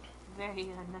is. Very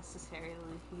unnecessarily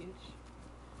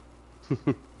huge.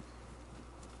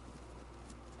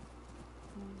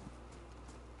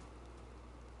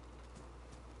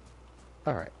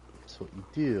 Alright, so what you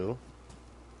do,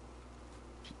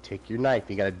 you take your knife,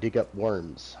 you gotta dig up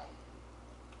worms.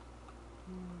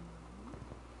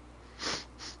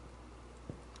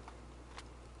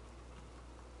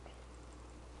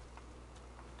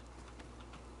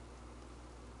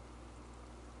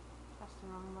 That's the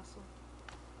wrong muscle.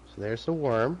 So there's a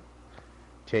worm.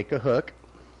 Take a hook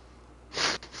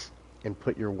and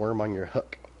put your worm on your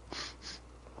hook.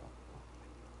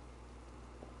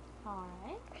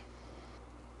 Alright.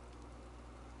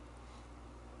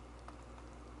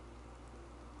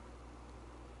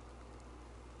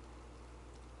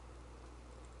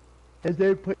 And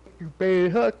then put your bait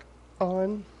hook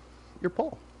on your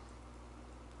pole.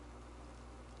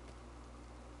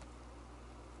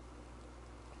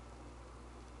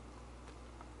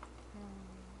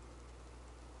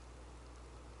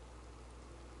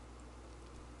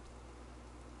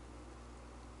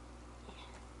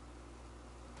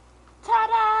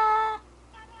 Ta-da!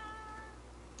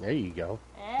 There you go.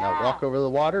 Yeah. Now walk over the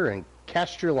water and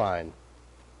cast your line.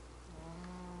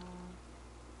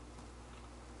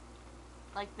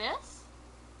 Like this?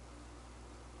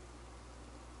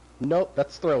 Nope,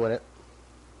 that's throwing it.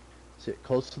 Sit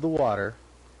close to the water,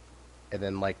 and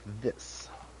then like this.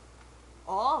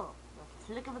 Oh, the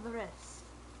flick of the wrist.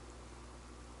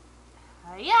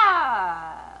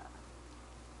 Yeah.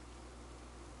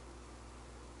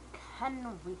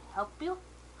 Can we help you?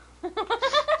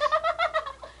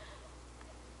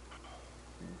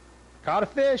 Caught a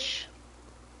fish.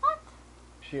 What?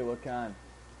 Shit, what kind?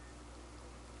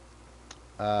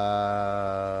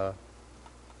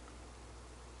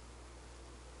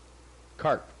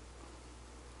 Carp.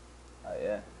 Oh,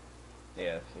 yeah.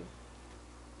 Yeah, see.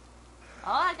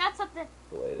 Oh, I got something.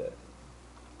 The way that.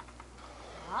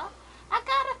 Huh? I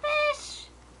got a fish.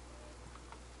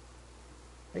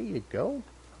 There you go.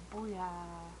 Booyah.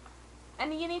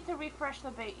 And you need to refresh the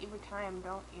bait every time,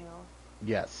 don't you?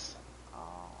 Yes.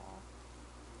 Oh.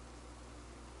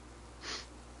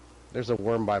 There's a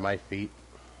worm by my feet.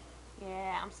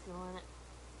 Yeah, I'm still in it.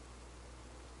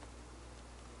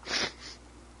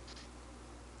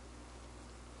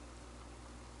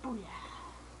 Booyah.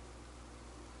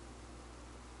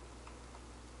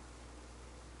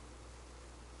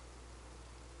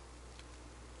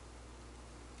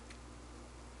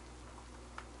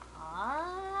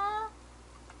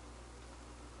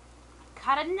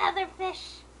 Caught another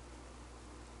fish.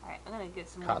 Alright, I'm gonna get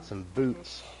some Caught more some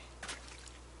boots. fish.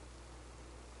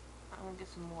 I'm gonna get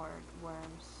some more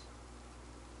worms.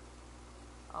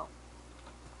 Oh.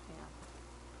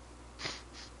 Yeah.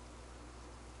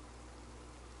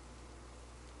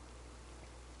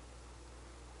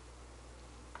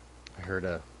 I heard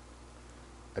a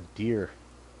deer.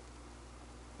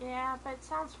 Yeah, but it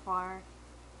sounds far.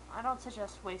 I don't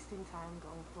suggest wasting time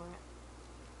going for it.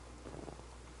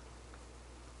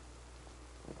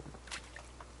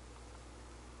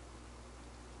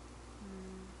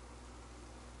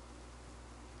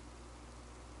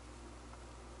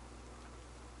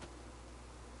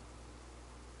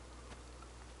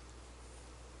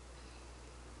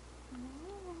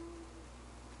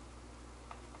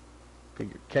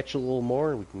 Figure catch a little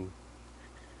more and we can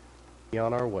be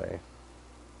on our way.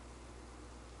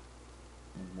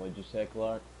 What'd you say,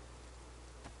 Clark?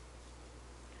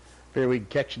 Figure we'd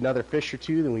catch another fish or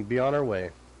two, then we'd be on our way.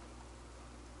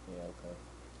 Yeah, okay.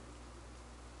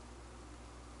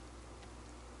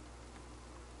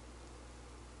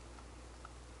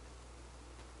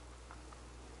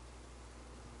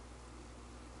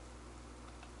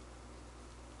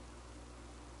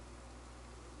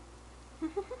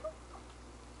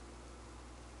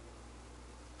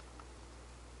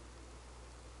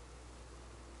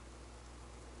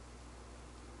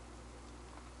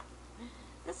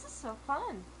 This is so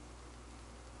fun.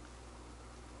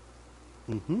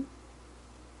 Mm-hmm.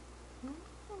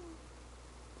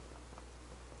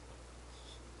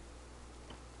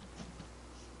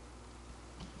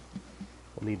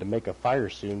 We'll need to make a fire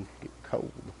soon. Get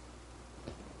cold.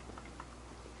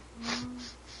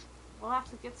 We'll have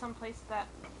to get someplace that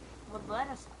would let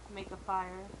us make a fire.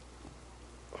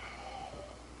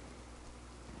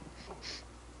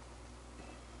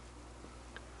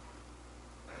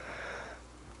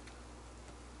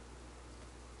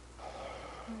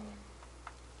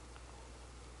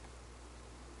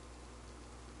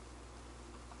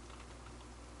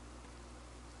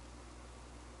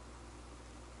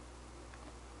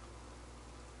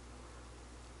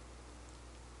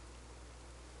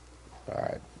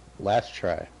 Alright, last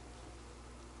try. God,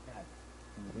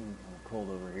 it's getting kind of cold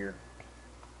over here.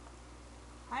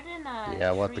 I didn't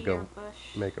Yeah, we'll have to tree or go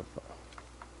bush. make a...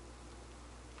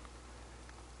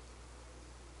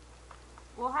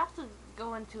 We'll have to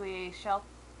go into a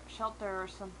shelter or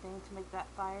something to make that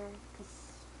fire, because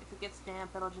if it gets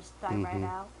damp, it'll just die right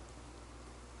out.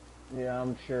 Yeah,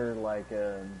 I'm sure, like,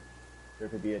 there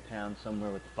could be a town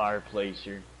somewhere with a fireplace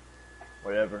or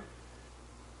whatever.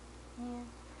 Yeah.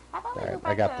 How about we Alright, go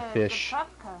back I got to the fish.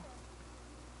 Dubrovka?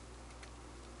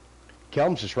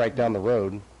 Kelm's just right down the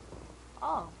road.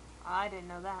 Oh, I didn't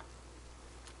know that.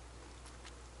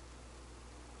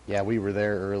 Yeah, we were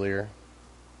there earlier.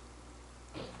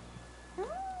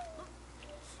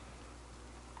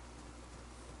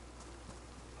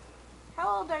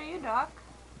 How old are you, Doc?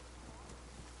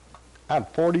 I'm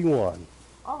 41.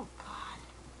 Oh, God.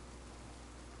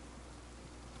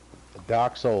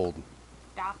 Doc's old.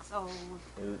 Doc's old.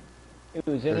 It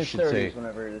was in Or his should say, 30s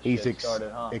whenever this he's shit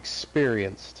started, huh?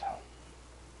 experienced.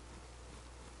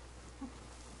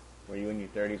 Were you in your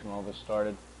 30s when all this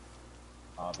started?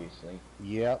 Obviously.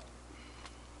 Yep.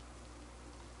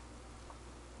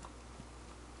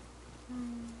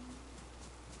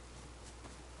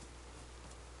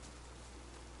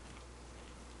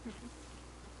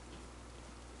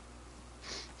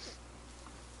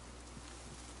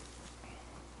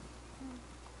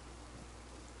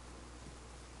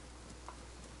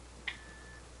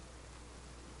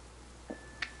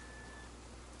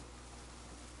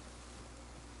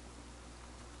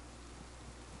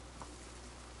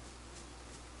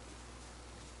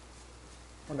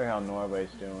 Wonder how Norway's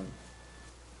doing.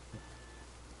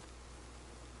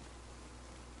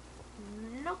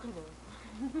 No clue.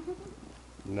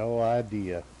 No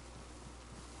idea.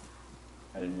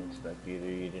 I didn't expect either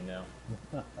of you to know.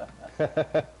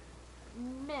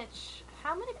 Mitch,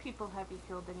 how many people have you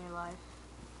killed in your life?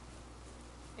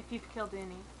 If you've killed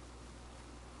any.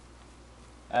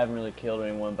 I haven't really killed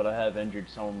anyone, but I have injured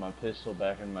someone with my pistol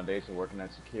back in my days of working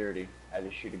at security. I had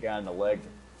to shoot a guy in the leg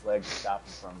to stop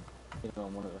him from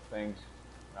doing one of the things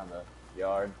around the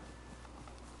yard.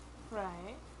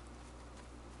 Right.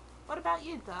 What about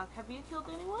you, Doc? Have you killed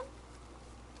anyone?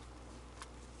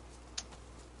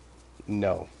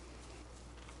 No.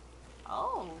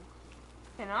 Oh.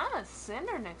 Then I'm a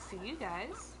sinner next to you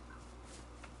guys.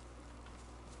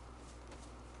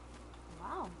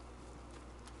 Wow.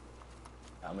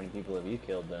 How many people have you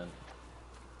killed then?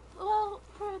 Well,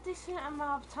 for a decent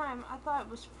amount of time, I thought it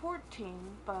was 14,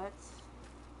 but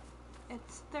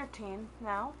it's 13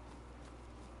 now.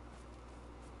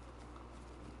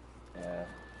 Yeah.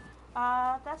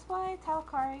 That's why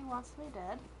Talakari wants me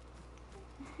dead.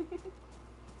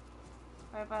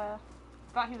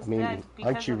 Thought he was I mean, dead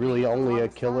because aren't you of me really for the only a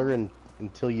longest killer time.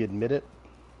 until you admit it?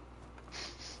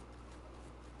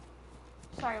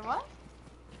 Sorry, what?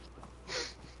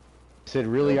 Said,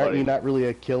 really, aren't you Nobody. not really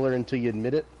a killer until you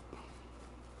admit it?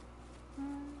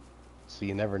 Hmm. So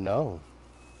you never know.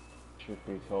 Truth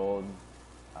be told,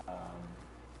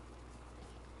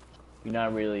 you're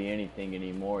not really anything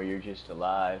anymore. You're just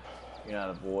alive. You're not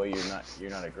a boy. You're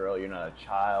not a girl. You're not a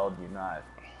child. You're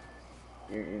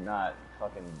not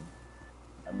fucking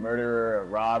a murderer, a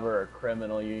robber, a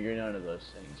criminal. You're none of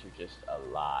those things. You're just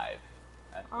alive.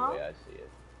 That's the way I see it.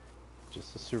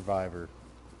 Just a survivor.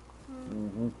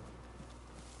 Mm-hmm.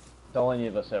 That's all any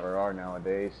of us ever are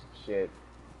nowadays. Shit.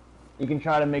 You can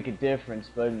try to make a difference,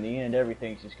 but in the end,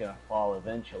 everything's just gonna fall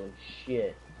eventually.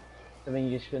 Shit. So then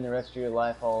you just spend the rest of your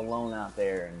life all alone out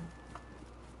there, and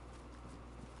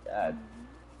God,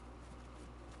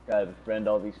 gotta befriend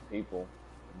all these people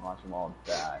and watch them all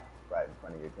die right in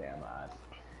front of your damn eyes.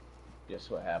 Just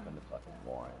what happened to fucking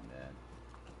Warren, man.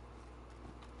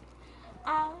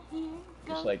 I hear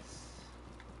Just ghosts. like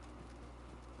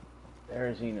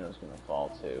Arizino's gonna fall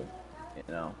too, you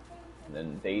know. And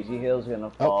then Daisy Hill's gonna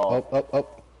fall. Oh.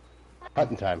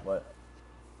 Hunting time. What?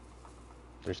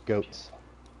 There's goats.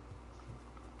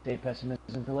 Save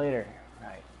pessimism for later.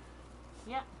 Right.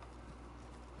 Yep.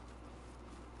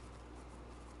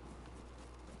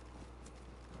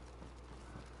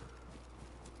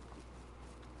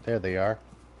 There they are.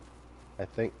 I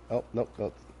think. Oh,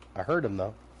 nope. I heard them,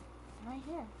 though. Right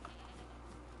here.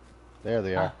 There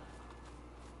they are.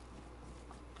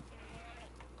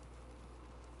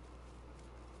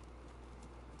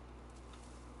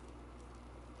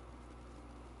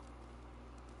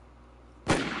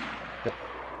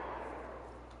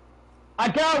 I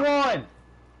got one!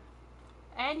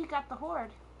 And you got the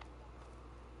horde.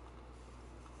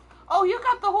 Oh, you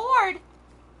got the horde!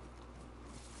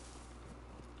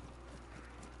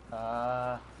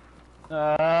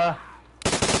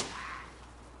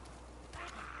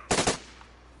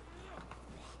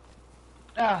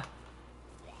 Ah.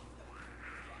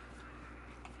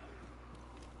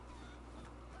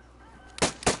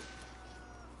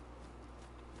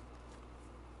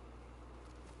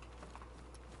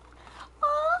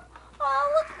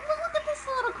 Look at this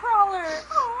little crawler.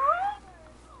 Aw.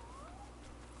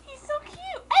 He's so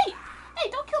cute. Hey,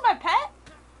 don't kill my pet.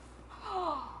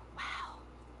 Oh, wow.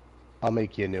 I'll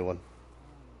make you a new one.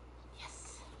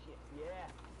 Yes.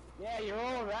 Yeah, you're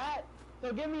all right.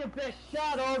 So give me your best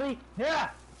shot, oldie. Yeah.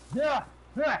 The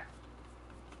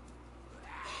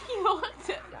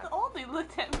oldie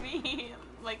looked at me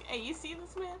like, hey, you see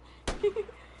this man?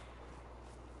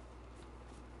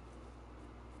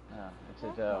 It's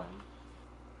a toe.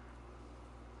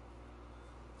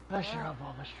 Pressure up,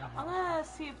 I'm gonna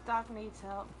see if Doc needs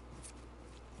help.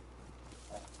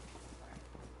 Are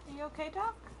you okay,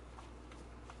 Doc?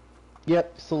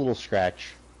 Yep, just a little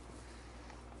scratch.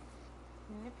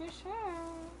 If you're sure.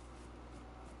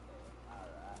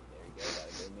 Alright, there you go.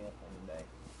 Gotta give me a thing today.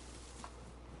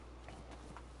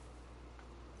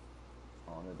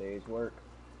 On the day's work.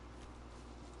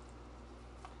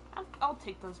 I'll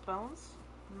take those bones.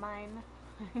 Mine.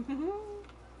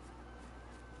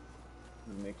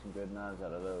 You make some good knives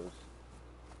out of those.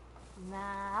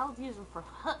 Nah, I'll use them for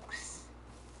hooks.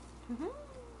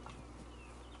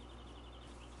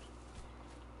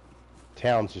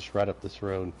 Town's just right up this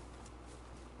road.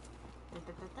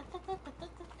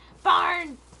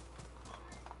 Barn!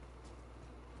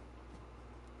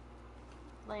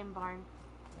 Lame barn.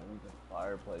 I think the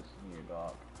fireplace in your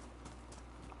dock.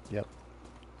 Yep.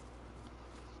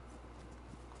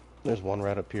 There's one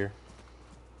right up here.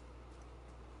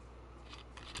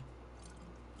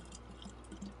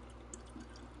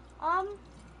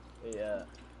 Yeah,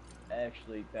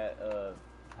 actually, that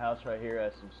house right here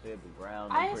has some stable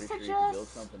ground. I I'm pretty sure you can suggest- build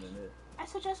something in it. I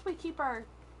suggest we keep our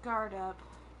guard up.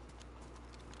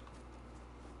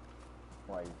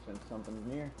 Why, you sense something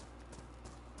near?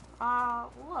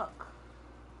 Look.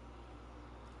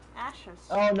 Ashes.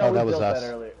 Oh no, Oh, we that was built us.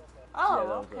 that earlier. Oh, Yeah, that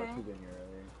was okay. us. We've been here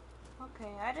earlier.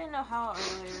 Okay, I didn't know how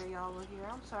earlier y'all were here.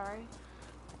 I'm sorry.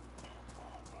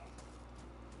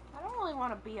 I don't really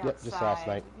want to be outside. Yep, just last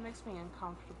night. It makes me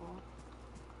uncomfortable.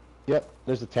 Yep,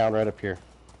 there's a town right up here.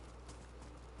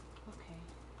 Okay.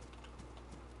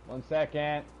 1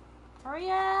 second. Hurry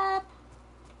up!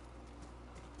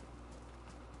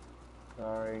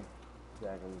 Sorry.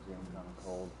 Jacket was getting kind of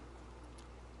cold.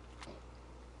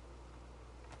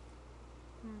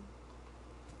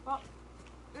 Well,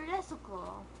 that's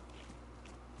cool.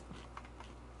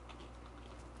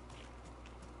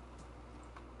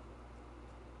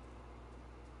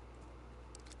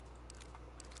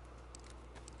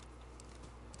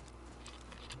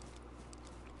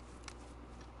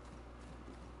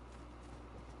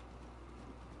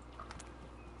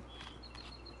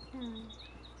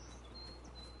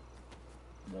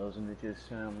 Doesn't it just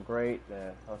sound great?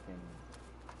 That fucking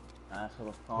nice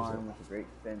little farm with a great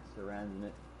fence surrounding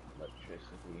it. Electricity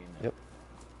in it. Yep.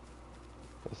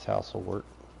 This house will work.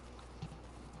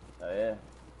 Oh yeah?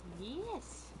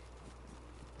 Yes.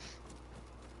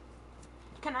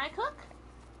 Can I cook?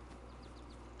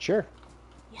 Sure.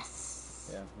 Yes.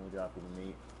 Yeah, we'll drop you the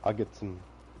meat. I'll get some.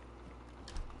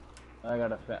 I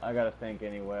gotta think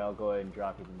anyway. I'll go ahead and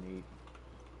drop you the meat.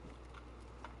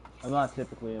 I'm not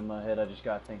typically in my head. I just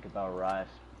gotta think about rice.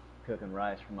 Cooking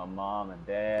rice for my mom and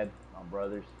dad, my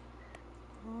brothers.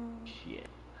 Shit.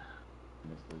 I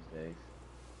miss those days.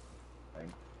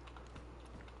 Thanks.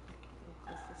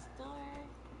 Close this door.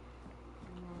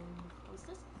 And then close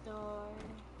this door.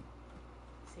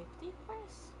 Safety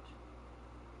first.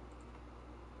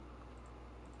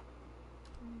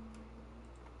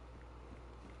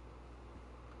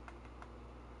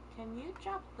 Can you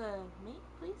drop the meat,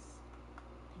 please?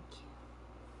 Thank you.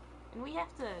 And we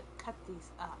have to cut these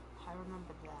up. I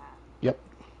remember that. Yep.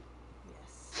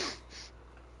 Yes.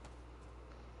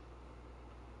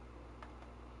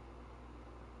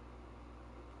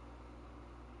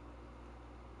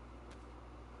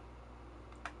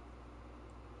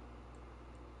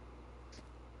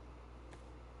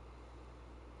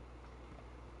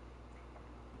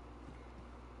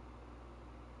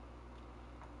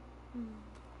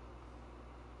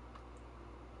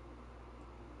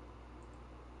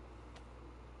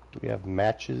 Do we have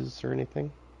matches or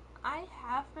anything? I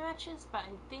have matches, but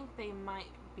I think they might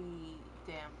be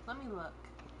damp. Let me look.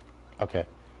 Okay.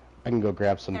 I can go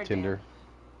grab some They're tinder. damp.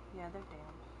 Yeah, they're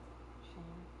damp. Shame.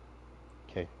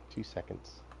 Okay, 2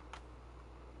 seconds.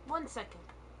 1 second.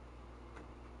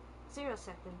 0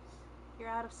 seconds. You're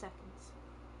out of seconds.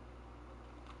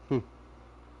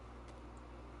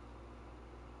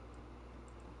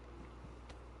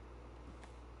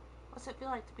 What's it feel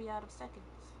like to be out of seconds?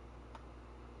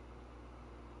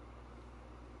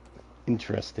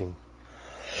 Interesting.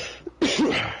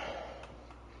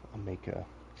 I'll make a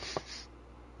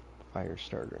fire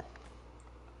starter.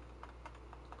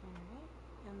 Alright.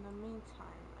 In the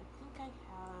meantime, I think I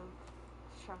have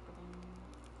sharpening.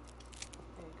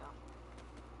 There you go.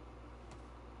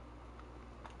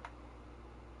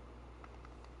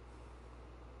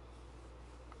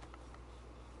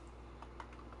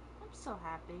 I'm so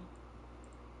happy.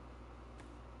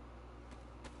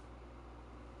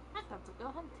 I got to go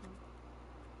hunting.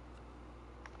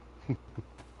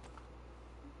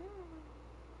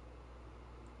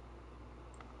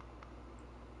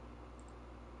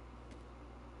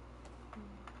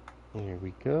 Here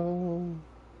we go.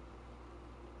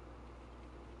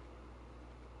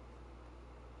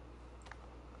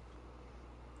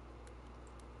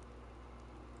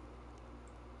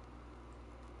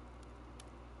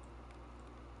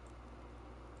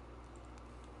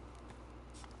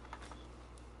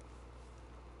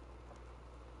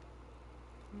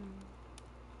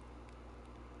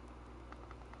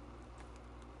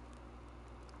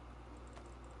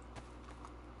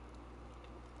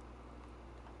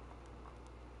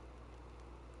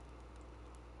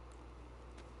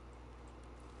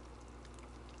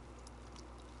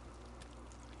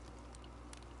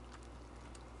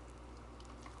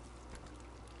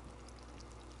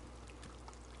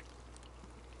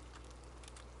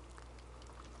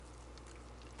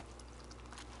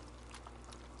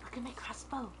 Look at my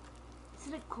crossbow.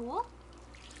 Isn't it cool?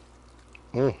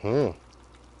 Mm-hmm.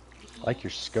 Like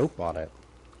your scope on it.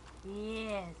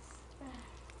 Yes.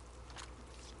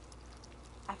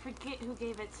 I forget who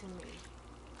gave it to me.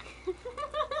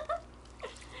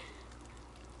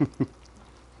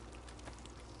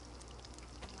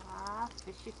 Ah,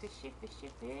 fishy, fishy, fishy,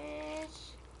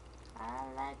 fish. I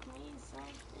like me some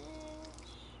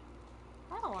fish.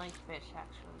 I don't like fish,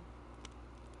 actually.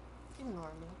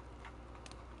 Ignore me.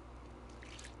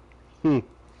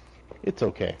 It's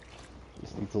okay.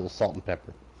 Just needs a little salt and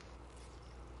pepper.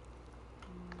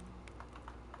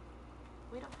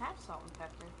 We don't have salt and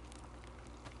pepper.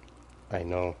 I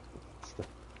know. It's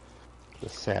the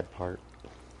sad part.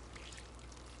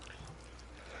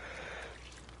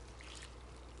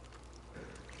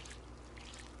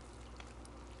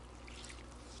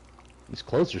 These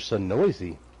clothes are so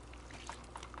noisy.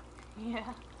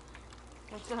 Yeah.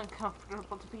 It's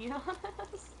uncomfortable, to be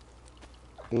honest.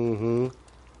 Mm-hmm.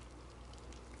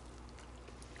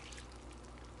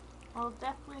 Well, it'll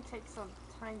definitely take some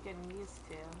time getting used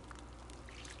to.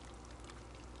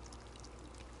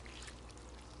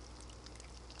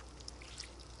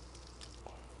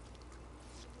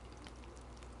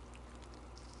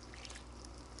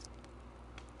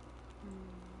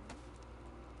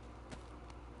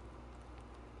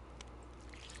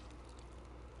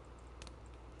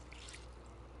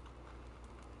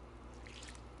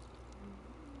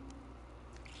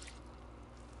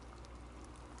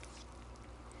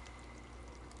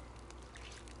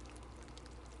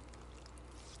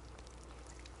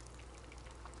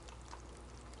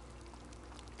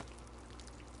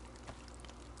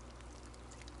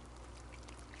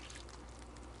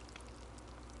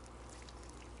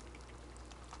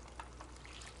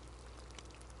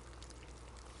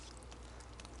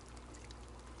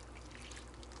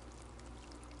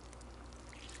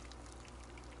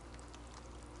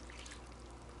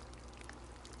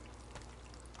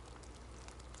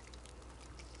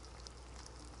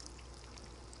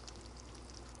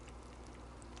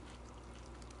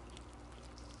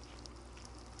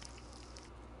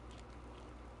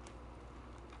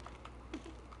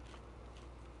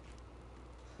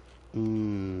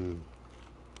 Ugh.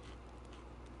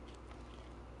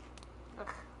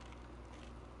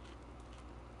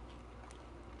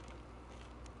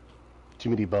 Too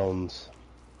many bones.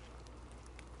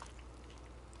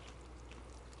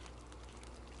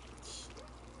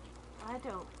 I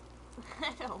don't.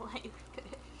 I don't like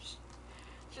fish.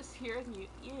 Just hearing you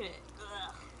eat it.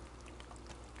 Ugh.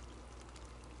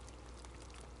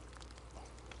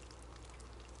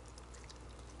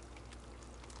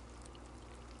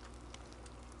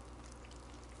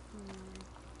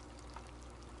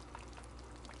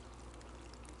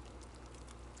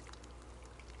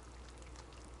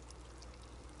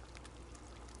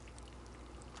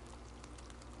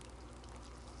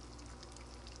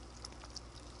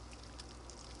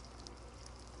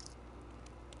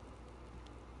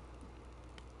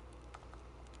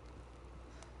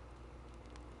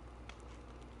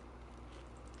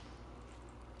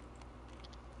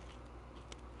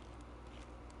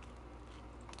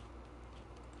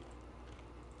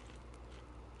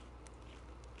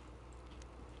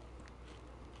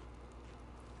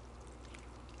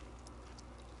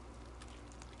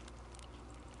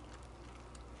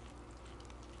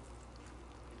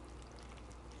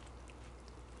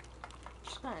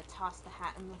 just gonna toss the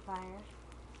hat in the fire.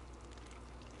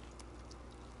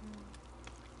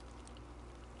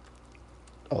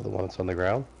 Oh, the one that's on the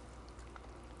ground?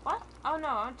 What? Oh no,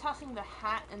 I'm tossing the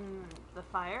hat in the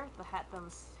fire. The hat that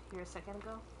was here a second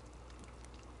ago.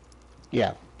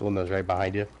 Yeah, the one that was right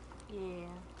behind you. Yeah.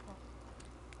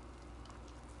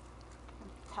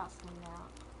 I'm tossing it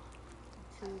out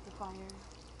into the fire.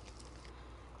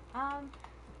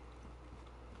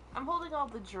 I'm holding all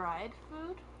the dried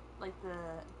food, like the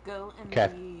goat and Okay.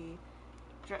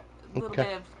 the little Okay.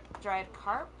 bit of dried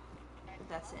carp. But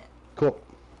that's it. Cool.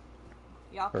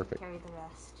 Y'all can Perfect. carry the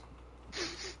rest.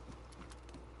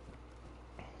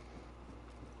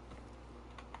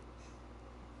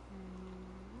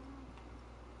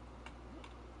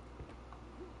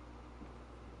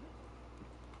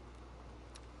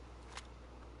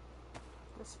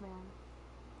 This man.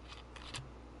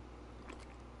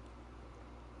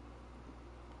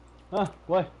 Huh?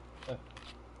 What?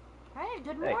 Hey,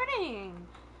 good Hey. morning.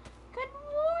 Good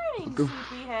morning, Goof.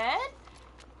 sleepyhead.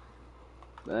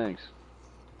 Thanks.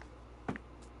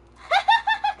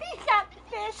 He got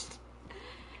fished.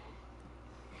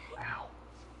 Ow.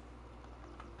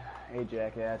 Hey,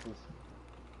 jackasses.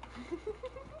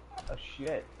 Oh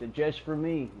shit! They're just for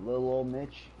me, little old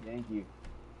Mitch. Thank you.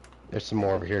 There's some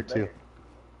more over here too.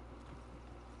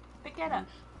 Pick it up.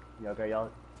 Y'all got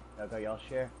y'all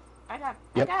share. I got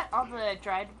Yep. all the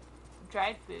dried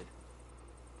food.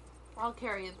 I'll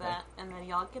carry that, and then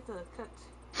y'all get the cooked.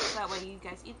 So that way you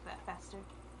guys eat that faster.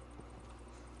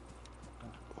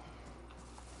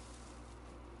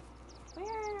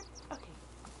 Where? Okay.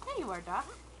 There you are, Doc.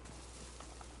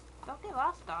 Don't get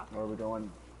lost, Doc. Where are we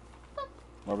going?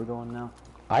 Where are we going now?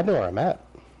 I know where I'm at.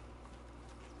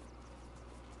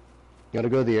 You want to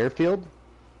go to the airfield?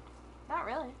 Not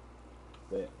really.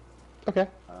 Wait. Okay.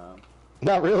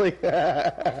 Not really.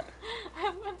 I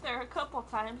went there a couple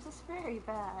times. It's very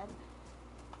bad.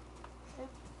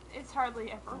 It's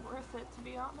hardly ever worth it, to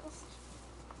be honest.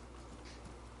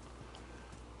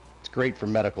 It's great for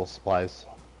medical supplies.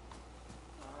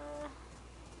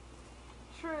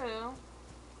 True.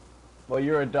 Well,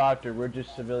 you're a doctor. We're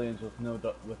just civilians with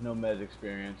no med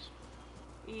experience.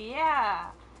 Yeah.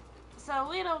 So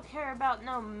we don't care about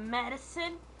no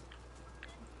medicine.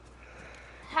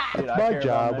 Ha! Dude, That's I my care about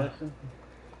job. medicine.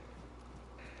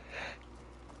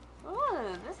 Ooh,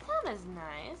 this town is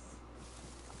nice.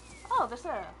 Oh, there's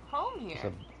a home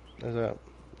here.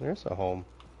 There's a home.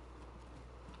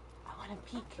 I want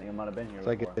to peek. I think I might have been here It's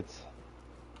like before. it's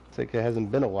like it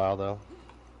hasn't been a while though.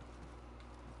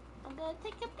 I'm gonna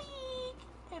take a peek,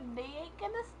 and they ain't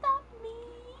gonna stop me.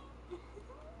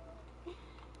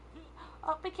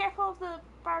 Oh, be careful of the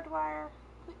barbed wire.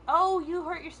 Oh, you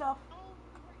hurt yourself.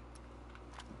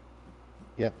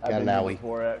 Yep, I've got been an here owie.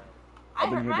 before. I I've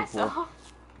been hurt here before. myself.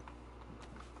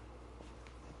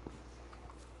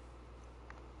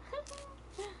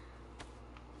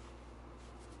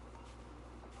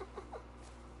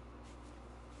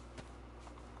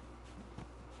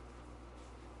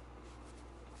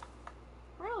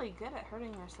 Really good at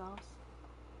hurting ourselves.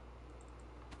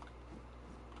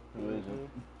 Who is it?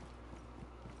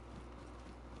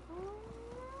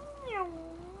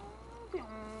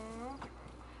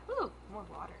 Ooh, more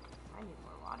water. I need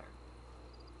more water.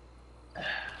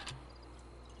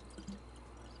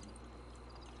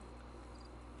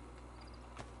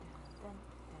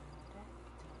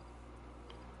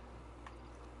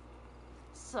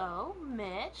 So,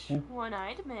 Mitch,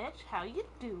 one-eyed Mitch, how you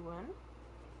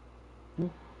doing?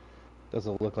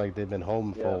 Doesn't look like they've been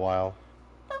home for Yeah. a while.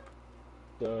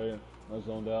 Sorry, I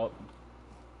zoned out.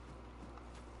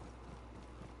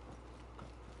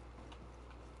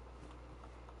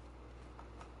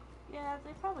 Yeah,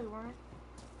 they probably weren't.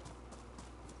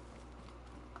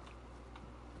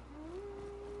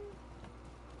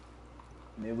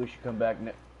 Maybe we should come back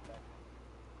next.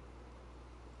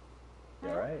 You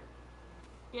Huh? alright?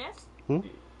 Yes? Okay.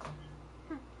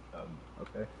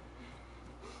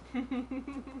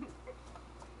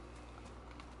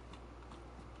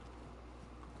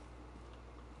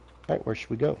 Alright, where should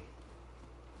we go?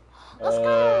 Let's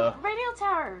go! Radio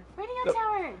tower! Radio Go.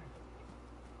 tower!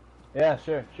 Yeah,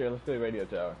 sure. Let's go to the radio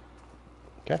tower.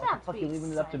 Okay. Sounds Fucking be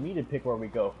leaving it up to me to pick where we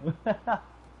go.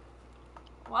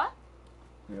 What?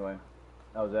 Anyway,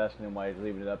 I was asking him why he's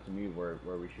leaving it up to me where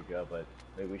we should go, but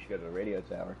maybe we should go to the radio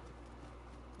tower.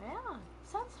 Yeah,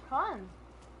 sounds fun.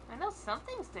 I know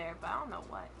something's there, but I don't know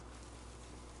what.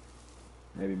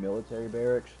 Maybe military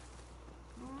barracks?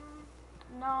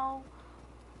 No.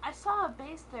 I saw a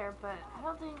base there, but I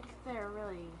don't think they're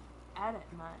really at it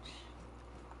much.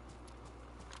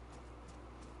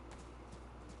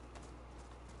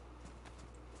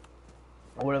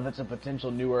 What if it's a potential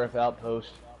New Earth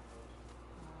outpost?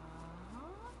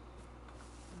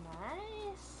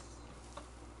 Nice.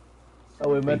 Oh,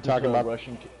 we met this talking about-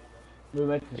 Russian kid. We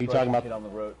met this you Russian talking about- kid on the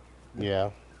road.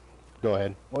 Yeah. Go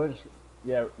ahead.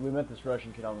 Yeah, we met this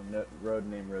Russian kid on the road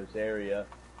named Rosaria.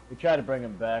 We tried to bring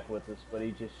him back with us, but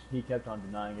he kept on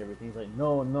denying everything. He's like,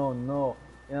 no, no, no,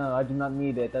 I do not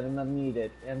need it. I do not need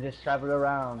it. I'm just traveling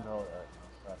around, all that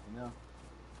stuff, you know.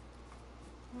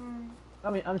 I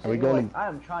mean, I'm saying, like, I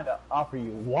am trying to offer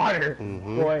you water,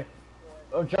 boy.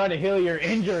 I'm trying to heal your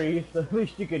injuries. The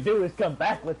least you could do is come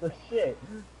back with the shit.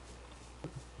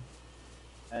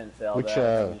 And say all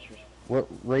that. What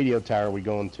radio tower are we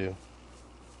going to?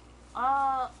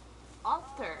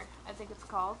 Alter, I think it's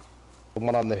called. The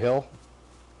one on the hill?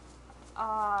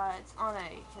 It's on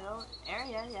a hill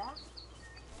area, yeah.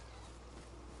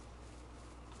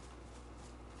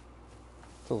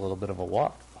 It's a little bit of a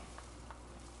walk.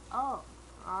 Oh,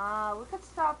 we could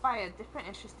stop by a different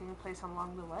interesting place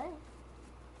along the way.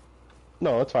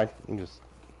 No, that's fine. You just...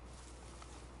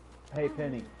 Hey,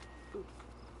 Penny.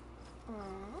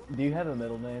 Do you have a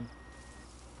middle name?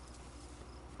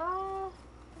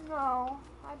 No,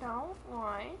 I don't.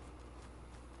 Why?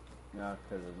 No,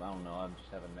 because I don't know. I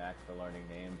just have a knack for learning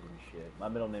names and shit. My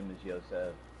middle name is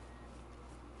Yosef.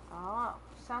 Oh,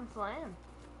 sounds lame.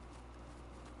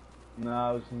 No,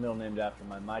 I was middle named after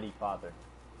my mighty father,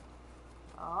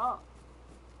 Oh.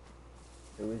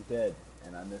 who is dead,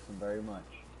 and I miss him very much.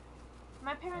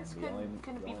 My parents And the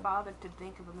couldn't be only- bothered to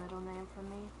think of a middle name for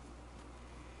me.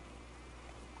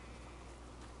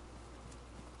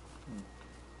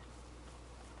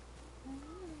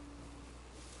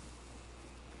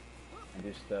 I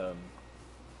just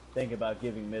think about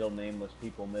giving middle nameless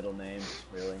people middle names,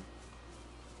 really.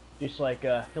 Just like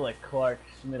I feel like Clark's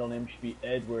middle name should be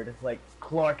Edward, like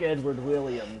Clark Edward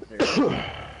Williams or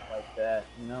like that,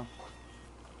 you know?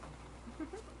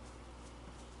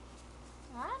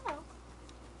 I know.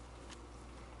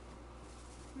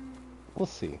 We'll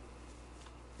see.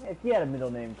 If you had a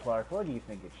middle name Clark, what do you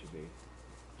think it should be?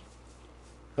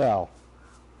 Well,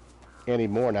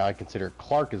 anymore now I consider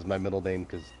Clark as my middle name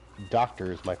because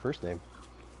Doctor is my first name.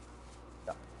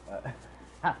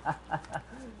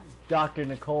 Dr.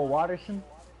 Nicole Watterson?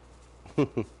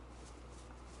 What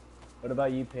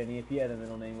about you, Penny? If you had a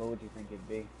middle name, what would you think it'd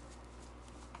be?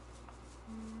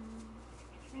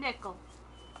 Nickel.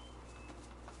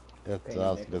 That's Penny what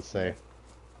I was Nickel. going to say.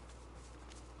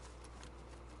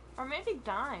 Or maybe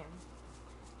Dime.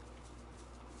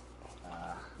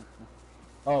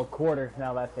 Oh, Quarter.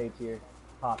 Now that's A tier.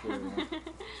 Popular one.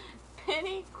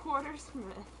 Penny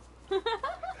Quartersmith.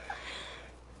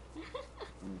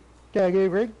 Gotta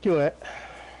get right to it.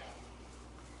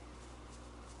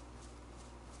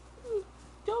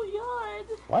 Don't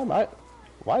yawn.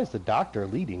 Why is the doctor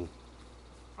leading?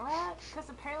 Because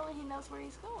apparently he knows where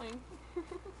he's going.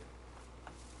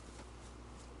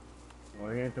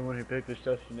 Well, he ain't the one who picked this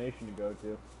destination to go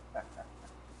to.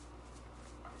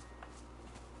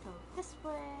 Go this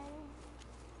way.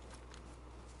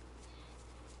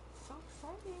 So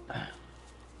exciting.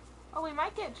 Oh, we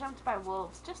might get jumped by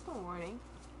wolves. Just a warning.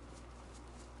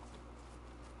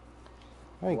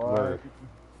 I think we're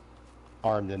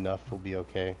armed enough. We'll be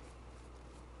okay.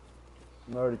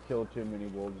 I've already killed too many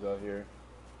wolves out here.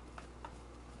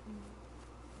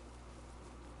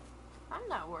 I'm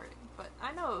not worried, but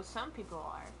I know some people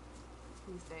are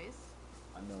these days.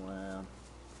 I know I am.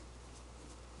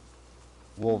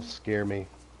 Wolves scare me.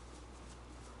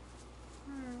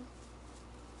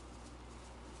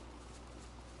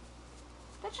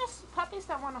 They're just puppies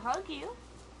that want to hug you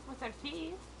with their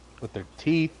teeth. With their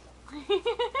teeth.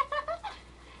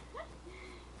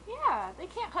 Yeah, they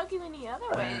can't hug you any other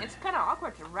way. It's kind of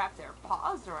awkward to wrap their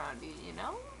paws around you, you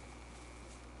know?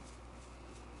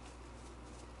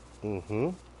 Mm-hmm.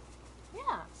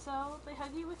 Yeah, so they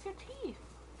hug you with your teeth.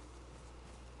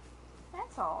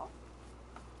 That's all.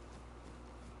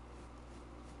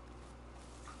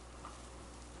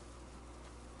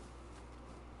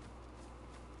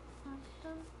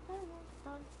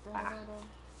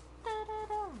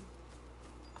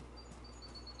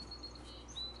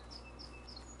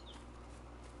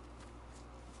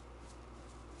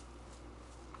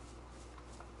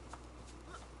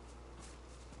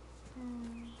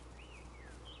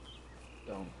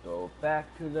 Don't go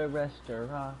back to the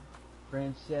restaurant,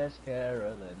 Princess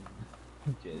Carolyn.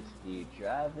 Just keep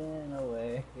driving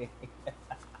away.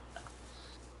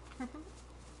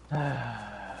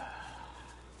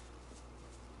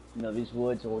 You know, these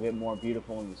woods will get more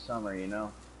beautiful in the summer, you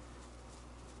know?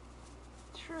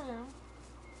 True.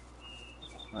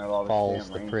 I've always Fall's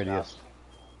seen the rain prettiest. shots.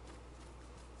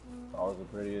 Fall's the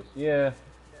prettiest. Yeah,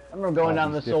 I remember going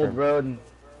down Bobby's this old different. road, and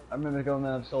I remember going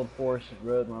down this old forested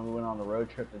road when we went on the road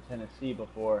trip to Tennessee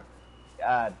before.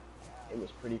 God, it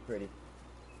was pretty pretty.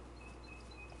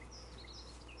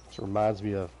 This reminds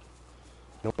me of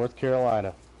North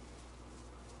Carolina.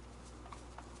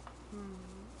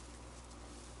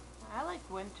 I like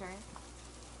winter.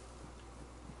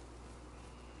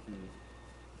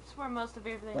 It's where most of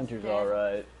everything's Winter's dead.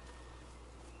 alright.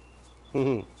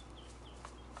 Mhm.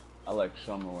 I like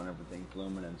summer when everything's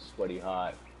blooming and sweaty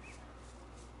hot.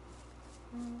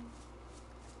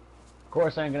 Of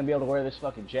course, I ain't gonna be able to wear this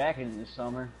fucking jacket in the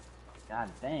summer. God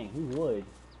dang, who would?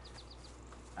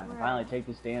 I can Right. finally take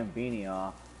this damn beanie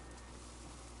off.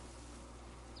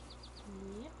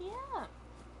 Yep, yeah.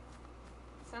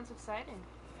 Sounds exciting.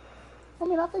 I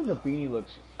mean, I think the beanie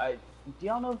looks. Do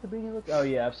y'all know if the beanie looks? Oh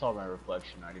yeah, I saw my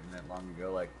reflection not even that long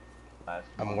ago, like last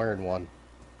I'm month. wearing one.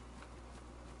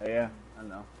 Oh, yeah, I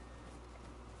know.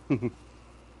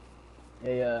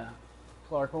 Hey,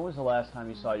 Clark, when was the last time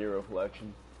you saw your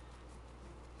reflection?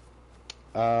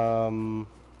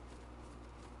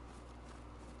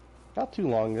 Not too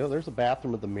long ago. There's a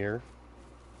bathroom with a mirror.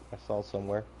 I saw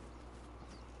somewhere.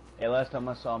 Hey, last time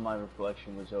I saw my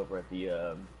reflection was over at the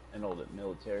an old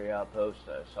military outpost.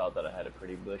 I saw that I had a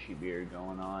pretty bushy beard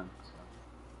going on.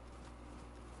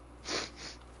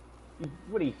 So.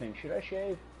 What do you think? Should I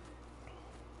shave?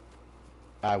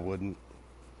 I wouldn't.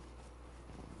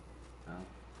 No.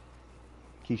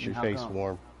 Keeps your How face come?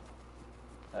 warm.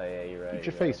 Oh yeah, you're right. Keeps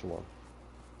your you're right. face warm.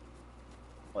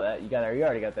 Well, you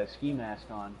already got that ski mask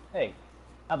on. Hey,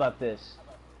 how about this?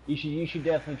 You should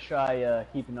definitely try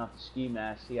keeping off the ski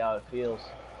mask. See how it feels.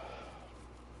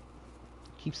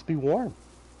 Keeps me warm.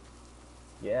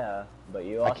 Yeah, but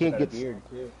you also can't got a get beard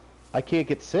too. I can't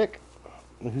get sick.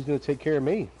 Who's going to take care of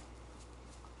me?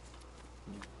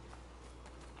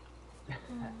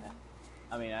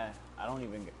 I mean, I don't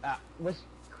even. What's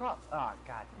crop? Oh,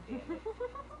 god damn it.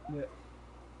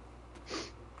 Yeah.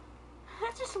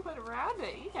 I just went around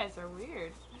it. You guys are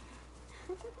weird.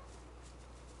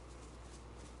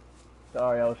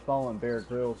 Sorry, I was following Bear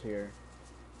Grylls here.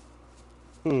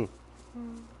 Hmm.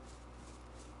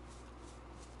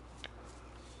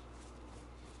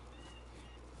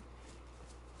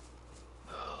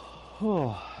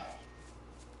 Oh.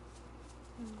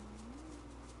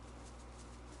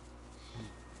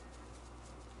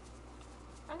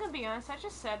 I'm gonna be honest, I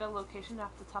just said a location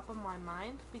off the top of my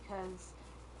mind because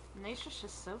nature's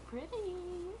just so pretty.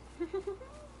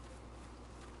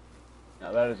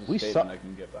 Now that is a We statement saw- I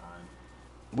can get behind.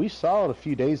 We saw it a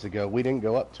few days ago. We didn't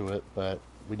go up to it, but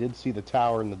we did see the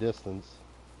tower in the distance.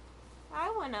 I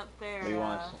went up there We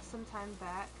want some time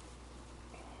back.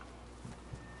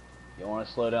 You want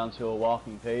to slow down to a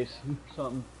walking pace?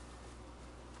 Something?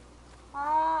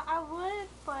 I would,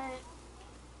 but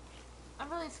I'm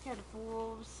really scared of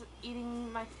wolves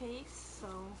eating my face, so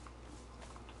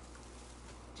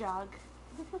jog.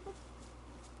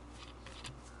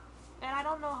 And I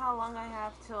don't know how long I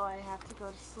have till I have to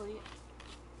go to sleep.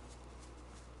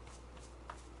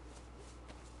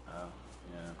 Oh,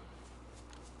 yeah.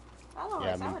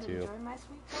 Otherwise, me I would too. enjoy my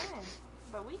sweet time.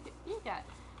 But we got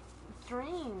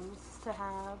dreams to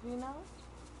have, you know?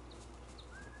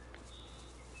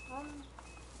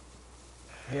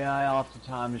 Yeah, I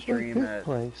oftentimes dream Good that.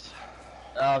 place.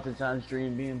 I oftentimes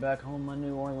dream being back home in my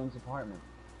New Orleans apartment.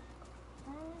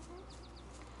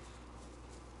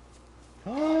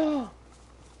 Oh,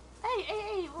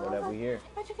 Hey, What have we here?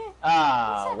 What'd you get?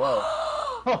 Ah,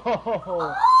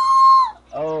 Whoa.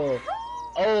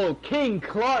 Oh, King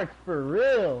Clark for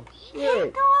real. King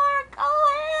Shit. Clark!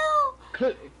 Oh,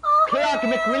 hell! Clark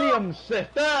McWilliams the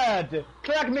third.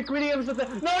 Clark McWilliams the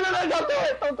third. No, don't do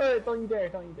it. Don't do it. Don't you dare.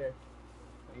 Don't you dare.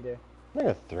 Don't you dare. I'm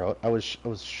gonna throw it. I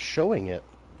was showing it.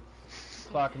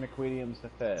 Clark McWilliams the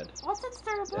third. What's it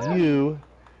stir about? You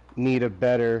need a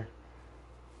better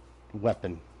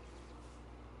weapon.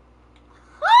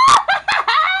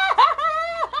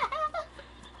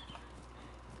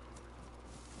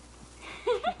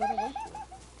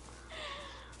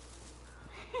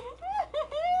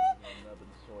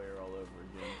 Sawyer all over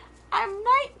again. I'm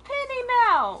Knight Penny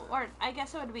now! Or, I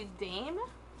guess it would be Dame?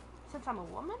 Since I'm a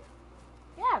woman?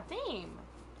 Yeah, Dame.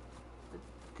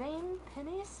 The Dame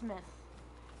Penny Smith.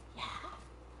 Yeah.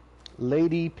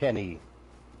 Lady Penny.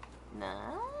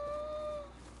 No.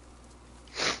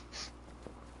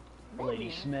 Lady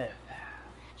Maybe. Smith.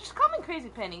 Just call me Crazy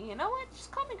Penny. You know what?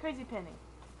 Just call me Crazy Penny.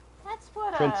 That's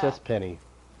what, Princess Penny.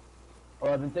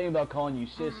 Well, I've been thinking about calling you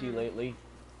Sissy lately.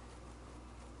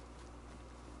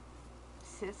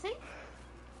 Sissy?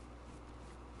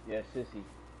 Yeah, Sissy.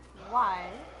 Why?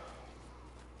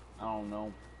 I don't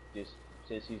know. Just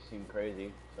sissies seem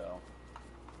crazy, so.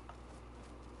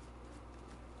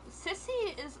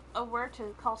 Sissy is a word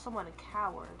to call someone a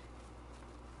coward.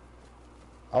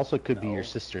 Also could be No. your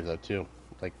sister, though, too.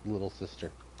 Like, little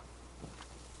sister.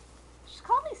 Just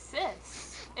call me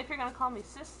sis, if you're gonna call me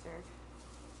sister.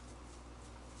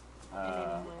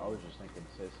 I was just thinking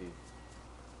sissy.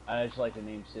 I just like the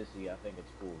name Sissy. I think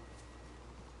it's cool.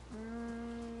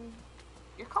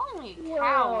 You're calling me a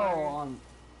coward. Well,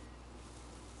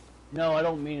 no, I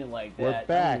don't mean it like that. We're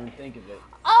back. I don't even think of it.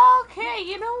 Okay,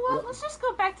 you know what? Let's just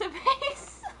go back to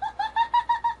base.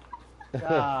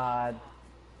 God.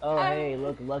 Oh, hey,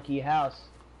 look, lucky house.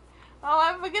 Oh,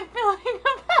 I have a good feeling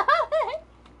about it.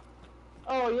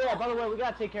 Oh, yeah, by the way, we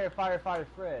gotta take care of Firefighter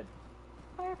Fred.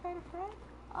 Firefighter Fred?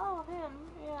 Oh, him,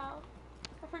 yeah.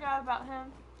 I forgot about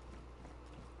him.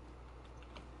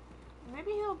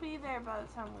 Maybe he'll be there by the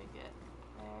time we get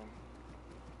there.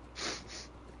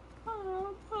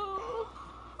 Oh,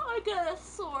 I got a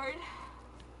sword.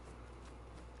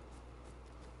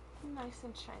 Nice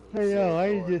and shiny. I know,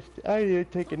 I need to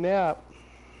take a nap.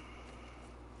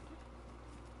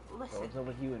 So Listen, what's up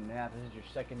with you and Nap? This is your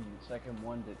second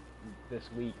one this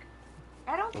week.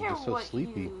 I don't I'm care just so what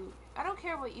sleepy. I don't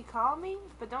care what you call me,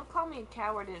 but don't call me a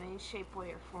coward in any shape,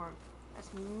 way, or form.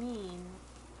 That's mean.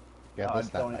 Yeah,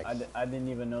 that's not I nice. didn't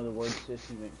even know the word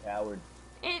sissy meant coward.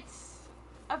 It's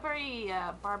a very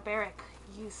barbaric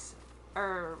use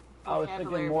or I was thinking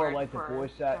vocabulary more word like the for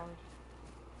voice coward.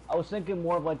 I was thinking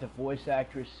more of like the voice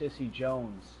actress Sissy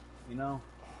Jones, you know?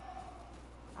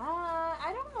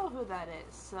 I don't know who that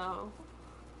is, so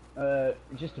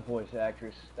Just a voice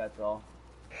actress, that's all.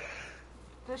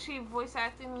 does she voice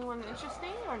act anyone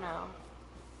interesting or no?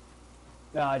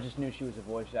 No, I just knew she was a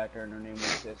voice actor and her name was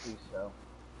Sissy, so.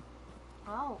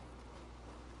 Oh.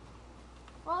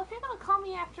 Well, if you're gonna call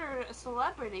me after a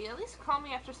celebrity, at least call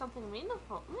me after something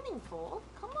meaningful.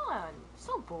 Come on,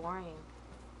 so boring.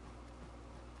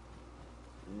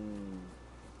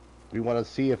 We want to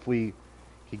see if we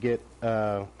could get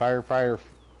Firefighter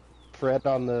Fred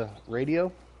on the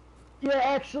radio. Yeah,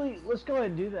 actually, let's go ahead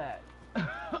and do that.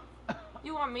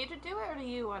 You want me to do it, or do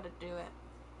you want to do it?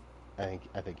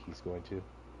 I think he's going to.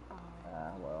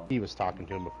 Well. He was talking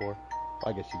to him before.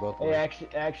 I guess you both Hey, were.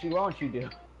 actually, why don't you do?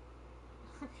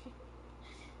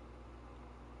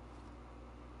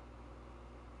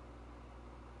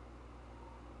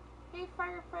 Hey,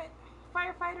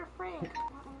 Firefighter Frank,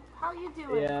 how you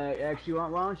doing? Yeah, actually, why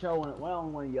don't y'all? Why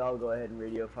don't one of y'all go ahead and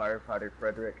radio Firefighter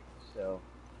Frederick? So.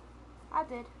 I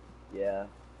did. Yeah.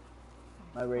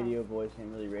 My radio voice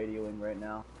ain't really radioing right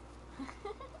now.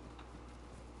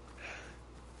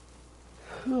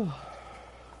 You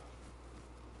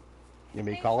want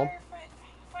me to call him?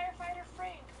 Firefighter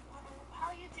Frank,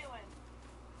 how you doing?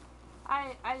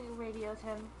 I radioed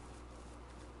him.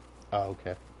 Oh,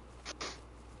 okay.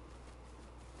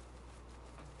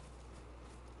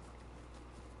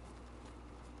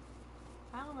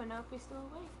 I don't even know if he's still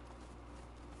awake.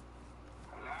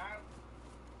 Hello?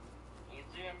 Is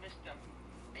there Mr.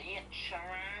 Mitch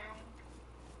around?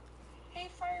 Hey,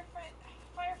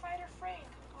 Firefighter Frank,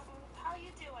 how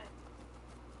you doing?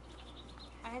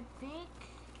 I think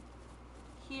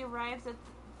he arrived at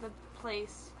the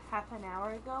place half an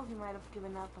hour ago. He might have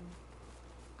given up and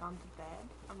gone to bed.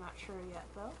 I'm not sure yet,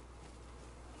 though.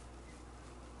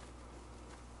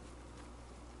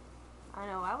 I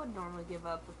know I would normally give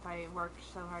up if I worked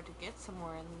so hard to get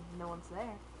somewhere and no one's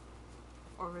there.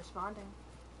 Or responding.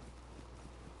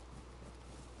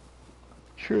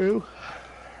 True.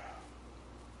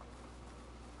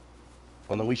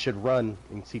 Well, then we should run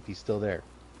and see if he's still there.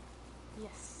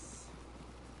 Yes.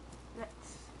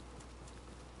 Let's.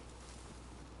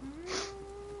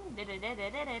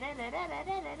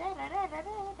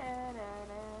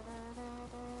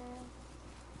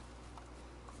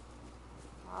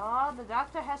 Oh, the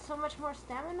doctor has so much more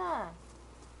stamina.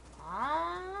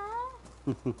 Ah.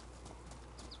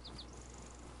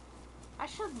 I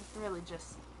should really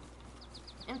just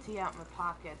empty out my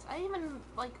pockets. I even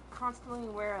like constantly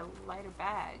wear a lighter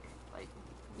bag. Like,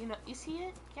 you know, you see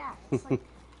it? Yeah, it's like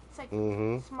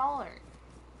smaller.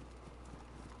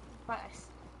 But I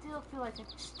still feel like I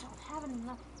just don't have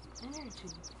enough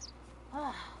energy.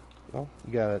 Well,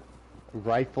 you got a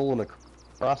rifle and a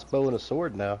crossbow and a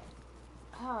sword now.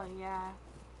 Oh yeah.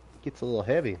 Gets a little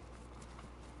heavy.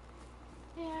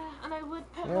 Yeah, and I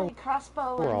would put Well, my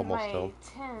crossbow we're in almost my home.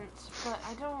 tent, but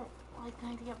I don't like the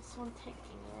idea of someone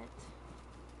taking it.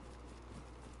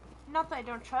 Not that I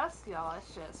don't trust y'all,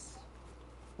 it's just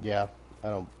Yeah,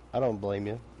 I don't blame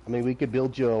you. I mean, we could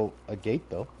build you a gate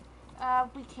though.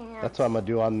 we can't. That's what I'm gonna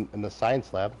do in the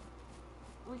science lab.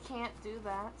 We can't do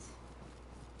that.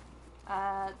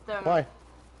 Why?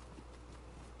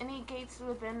 Any gates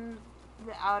within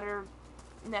the outer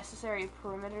necessary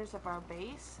perimeters of our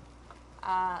base,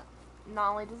 not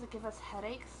only does it give us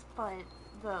headaches, but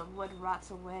the wood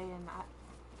rots away, and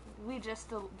we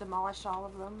just demolished all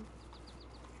of them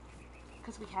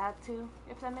because we had to,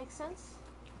 if that makes sense.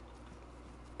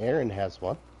 Aaron has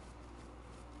one.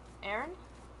 Aaron?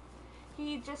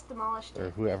 He just demolished Or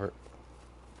it. whoever.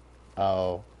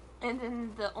 Oh. And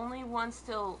then the only one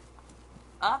still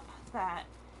up that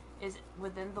is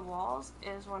within the walls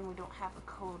is one we don't have a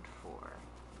code for.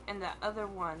 And that other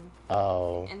one,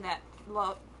 Oh. in that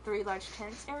 3 large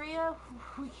tents area,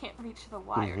 we can't reach the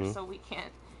wire, so we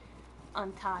can't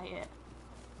untie it.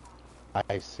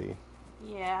 I see.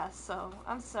 Yeah, so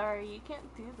I'm sorry, you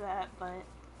can't do that, but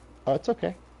Oh, it's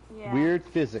okay. yeah. Weird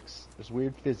physics. There's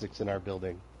weird physics in our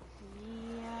building.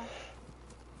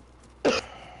 Yeah.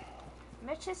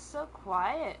 Mitch is so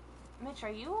quiet. Mitch,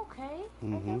 are you okay? Are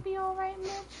you be alright,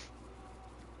 Mitch?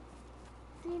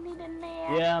 Do you need a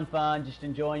nap? Yeah, I'm fine. Just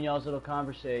enjoying y'all's little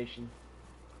conversation.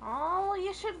 Oh,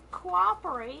 you should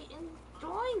cooperate and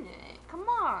join it. Come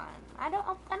on. I don't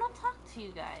talk to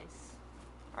you guys.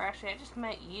 Or actually, I just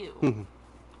met you.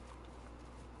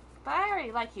 But I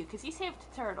already like you because you saved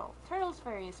Turtle. Turtle's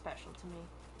very special to me.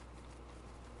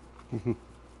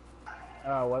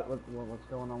 What's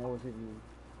going on? What was even the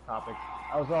topic?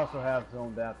 I was also half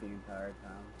zoned out the entire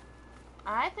time.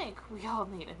 I think we all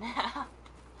need a nap.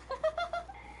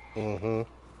 Mm-hmm.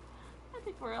 I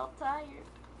think we're all tired.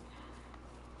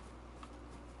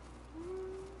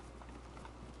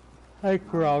 I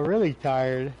think we're all really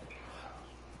tired.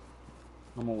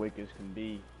 I'm awake as can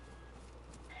be.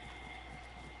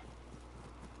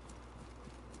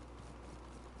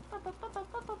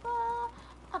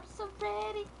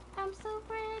 I'm so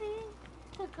ready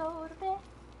to go to bed,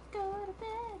 go to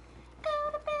bed,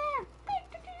 go to bed.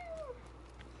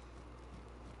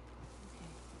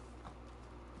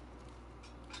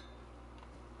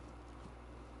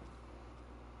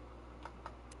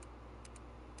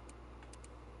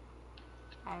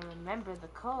 I remember the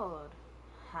code.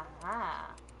 Haha.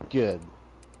 Good.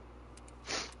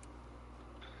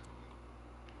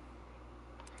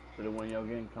 So did one of y'all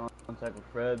get in contact with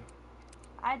Fred?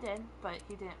 I did, but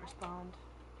he didn't respond.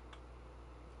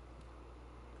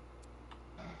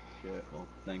 Shit, well,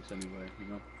 thanks anyway, you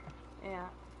know? Yeah.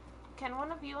 Can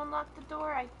one of you unlock the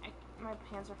door? My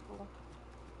hands are full.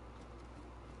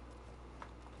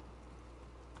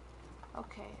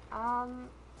 Okay, I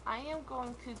am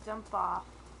going to dump off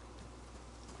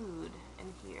food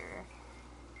in here.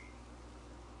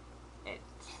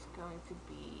 It's going to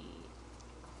be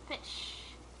fish.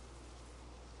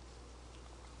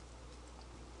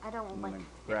 I don't like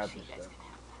grab fish. You your guys stuff. can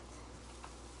have that.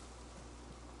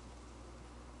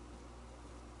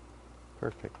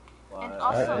 Perfect. Well, And I-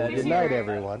 also, I- here's Good night, your-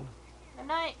 everyone. Good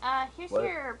night. Here's What?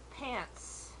 your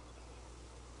pants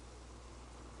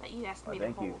that you asked me to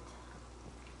thank hold. you.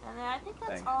 And then I think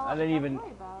that's Thanks. all I didn't gotta even- worry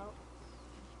about.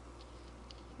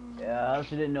 Yeah, I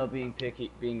also didn't know being a picky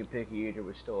eater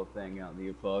was still a thing out in the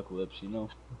apocalypse, you know?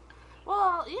 Well,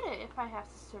 I'll eat it if I have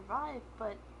to survive,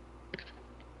 but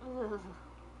ugh,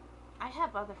 I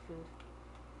have other food,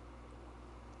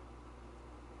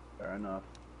 Fair enough.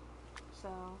 so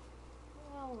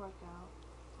it'll work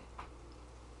out.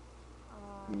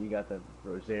 I mean, you got the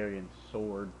Rosarian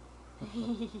sword.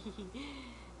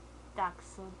 Doc's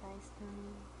so nice to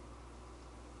me.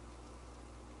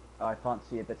 Oh, I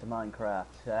fancy a bit of Minecraft.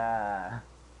 Ah.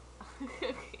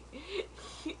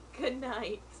 Good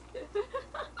night.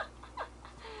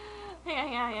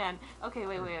 Hang on. Okay,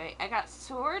 wait. I got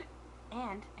sword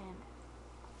and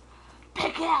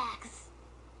pickaxe.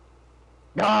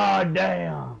 God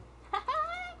damn!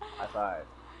 High five.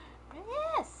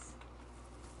 Yes.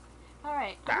 All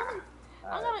right. I'm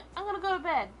Alright. gonna go to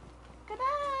bed. Good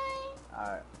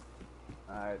night.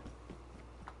 Alright.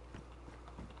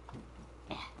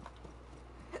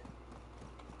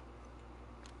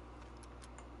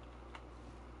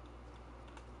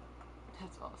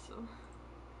 That's awesome.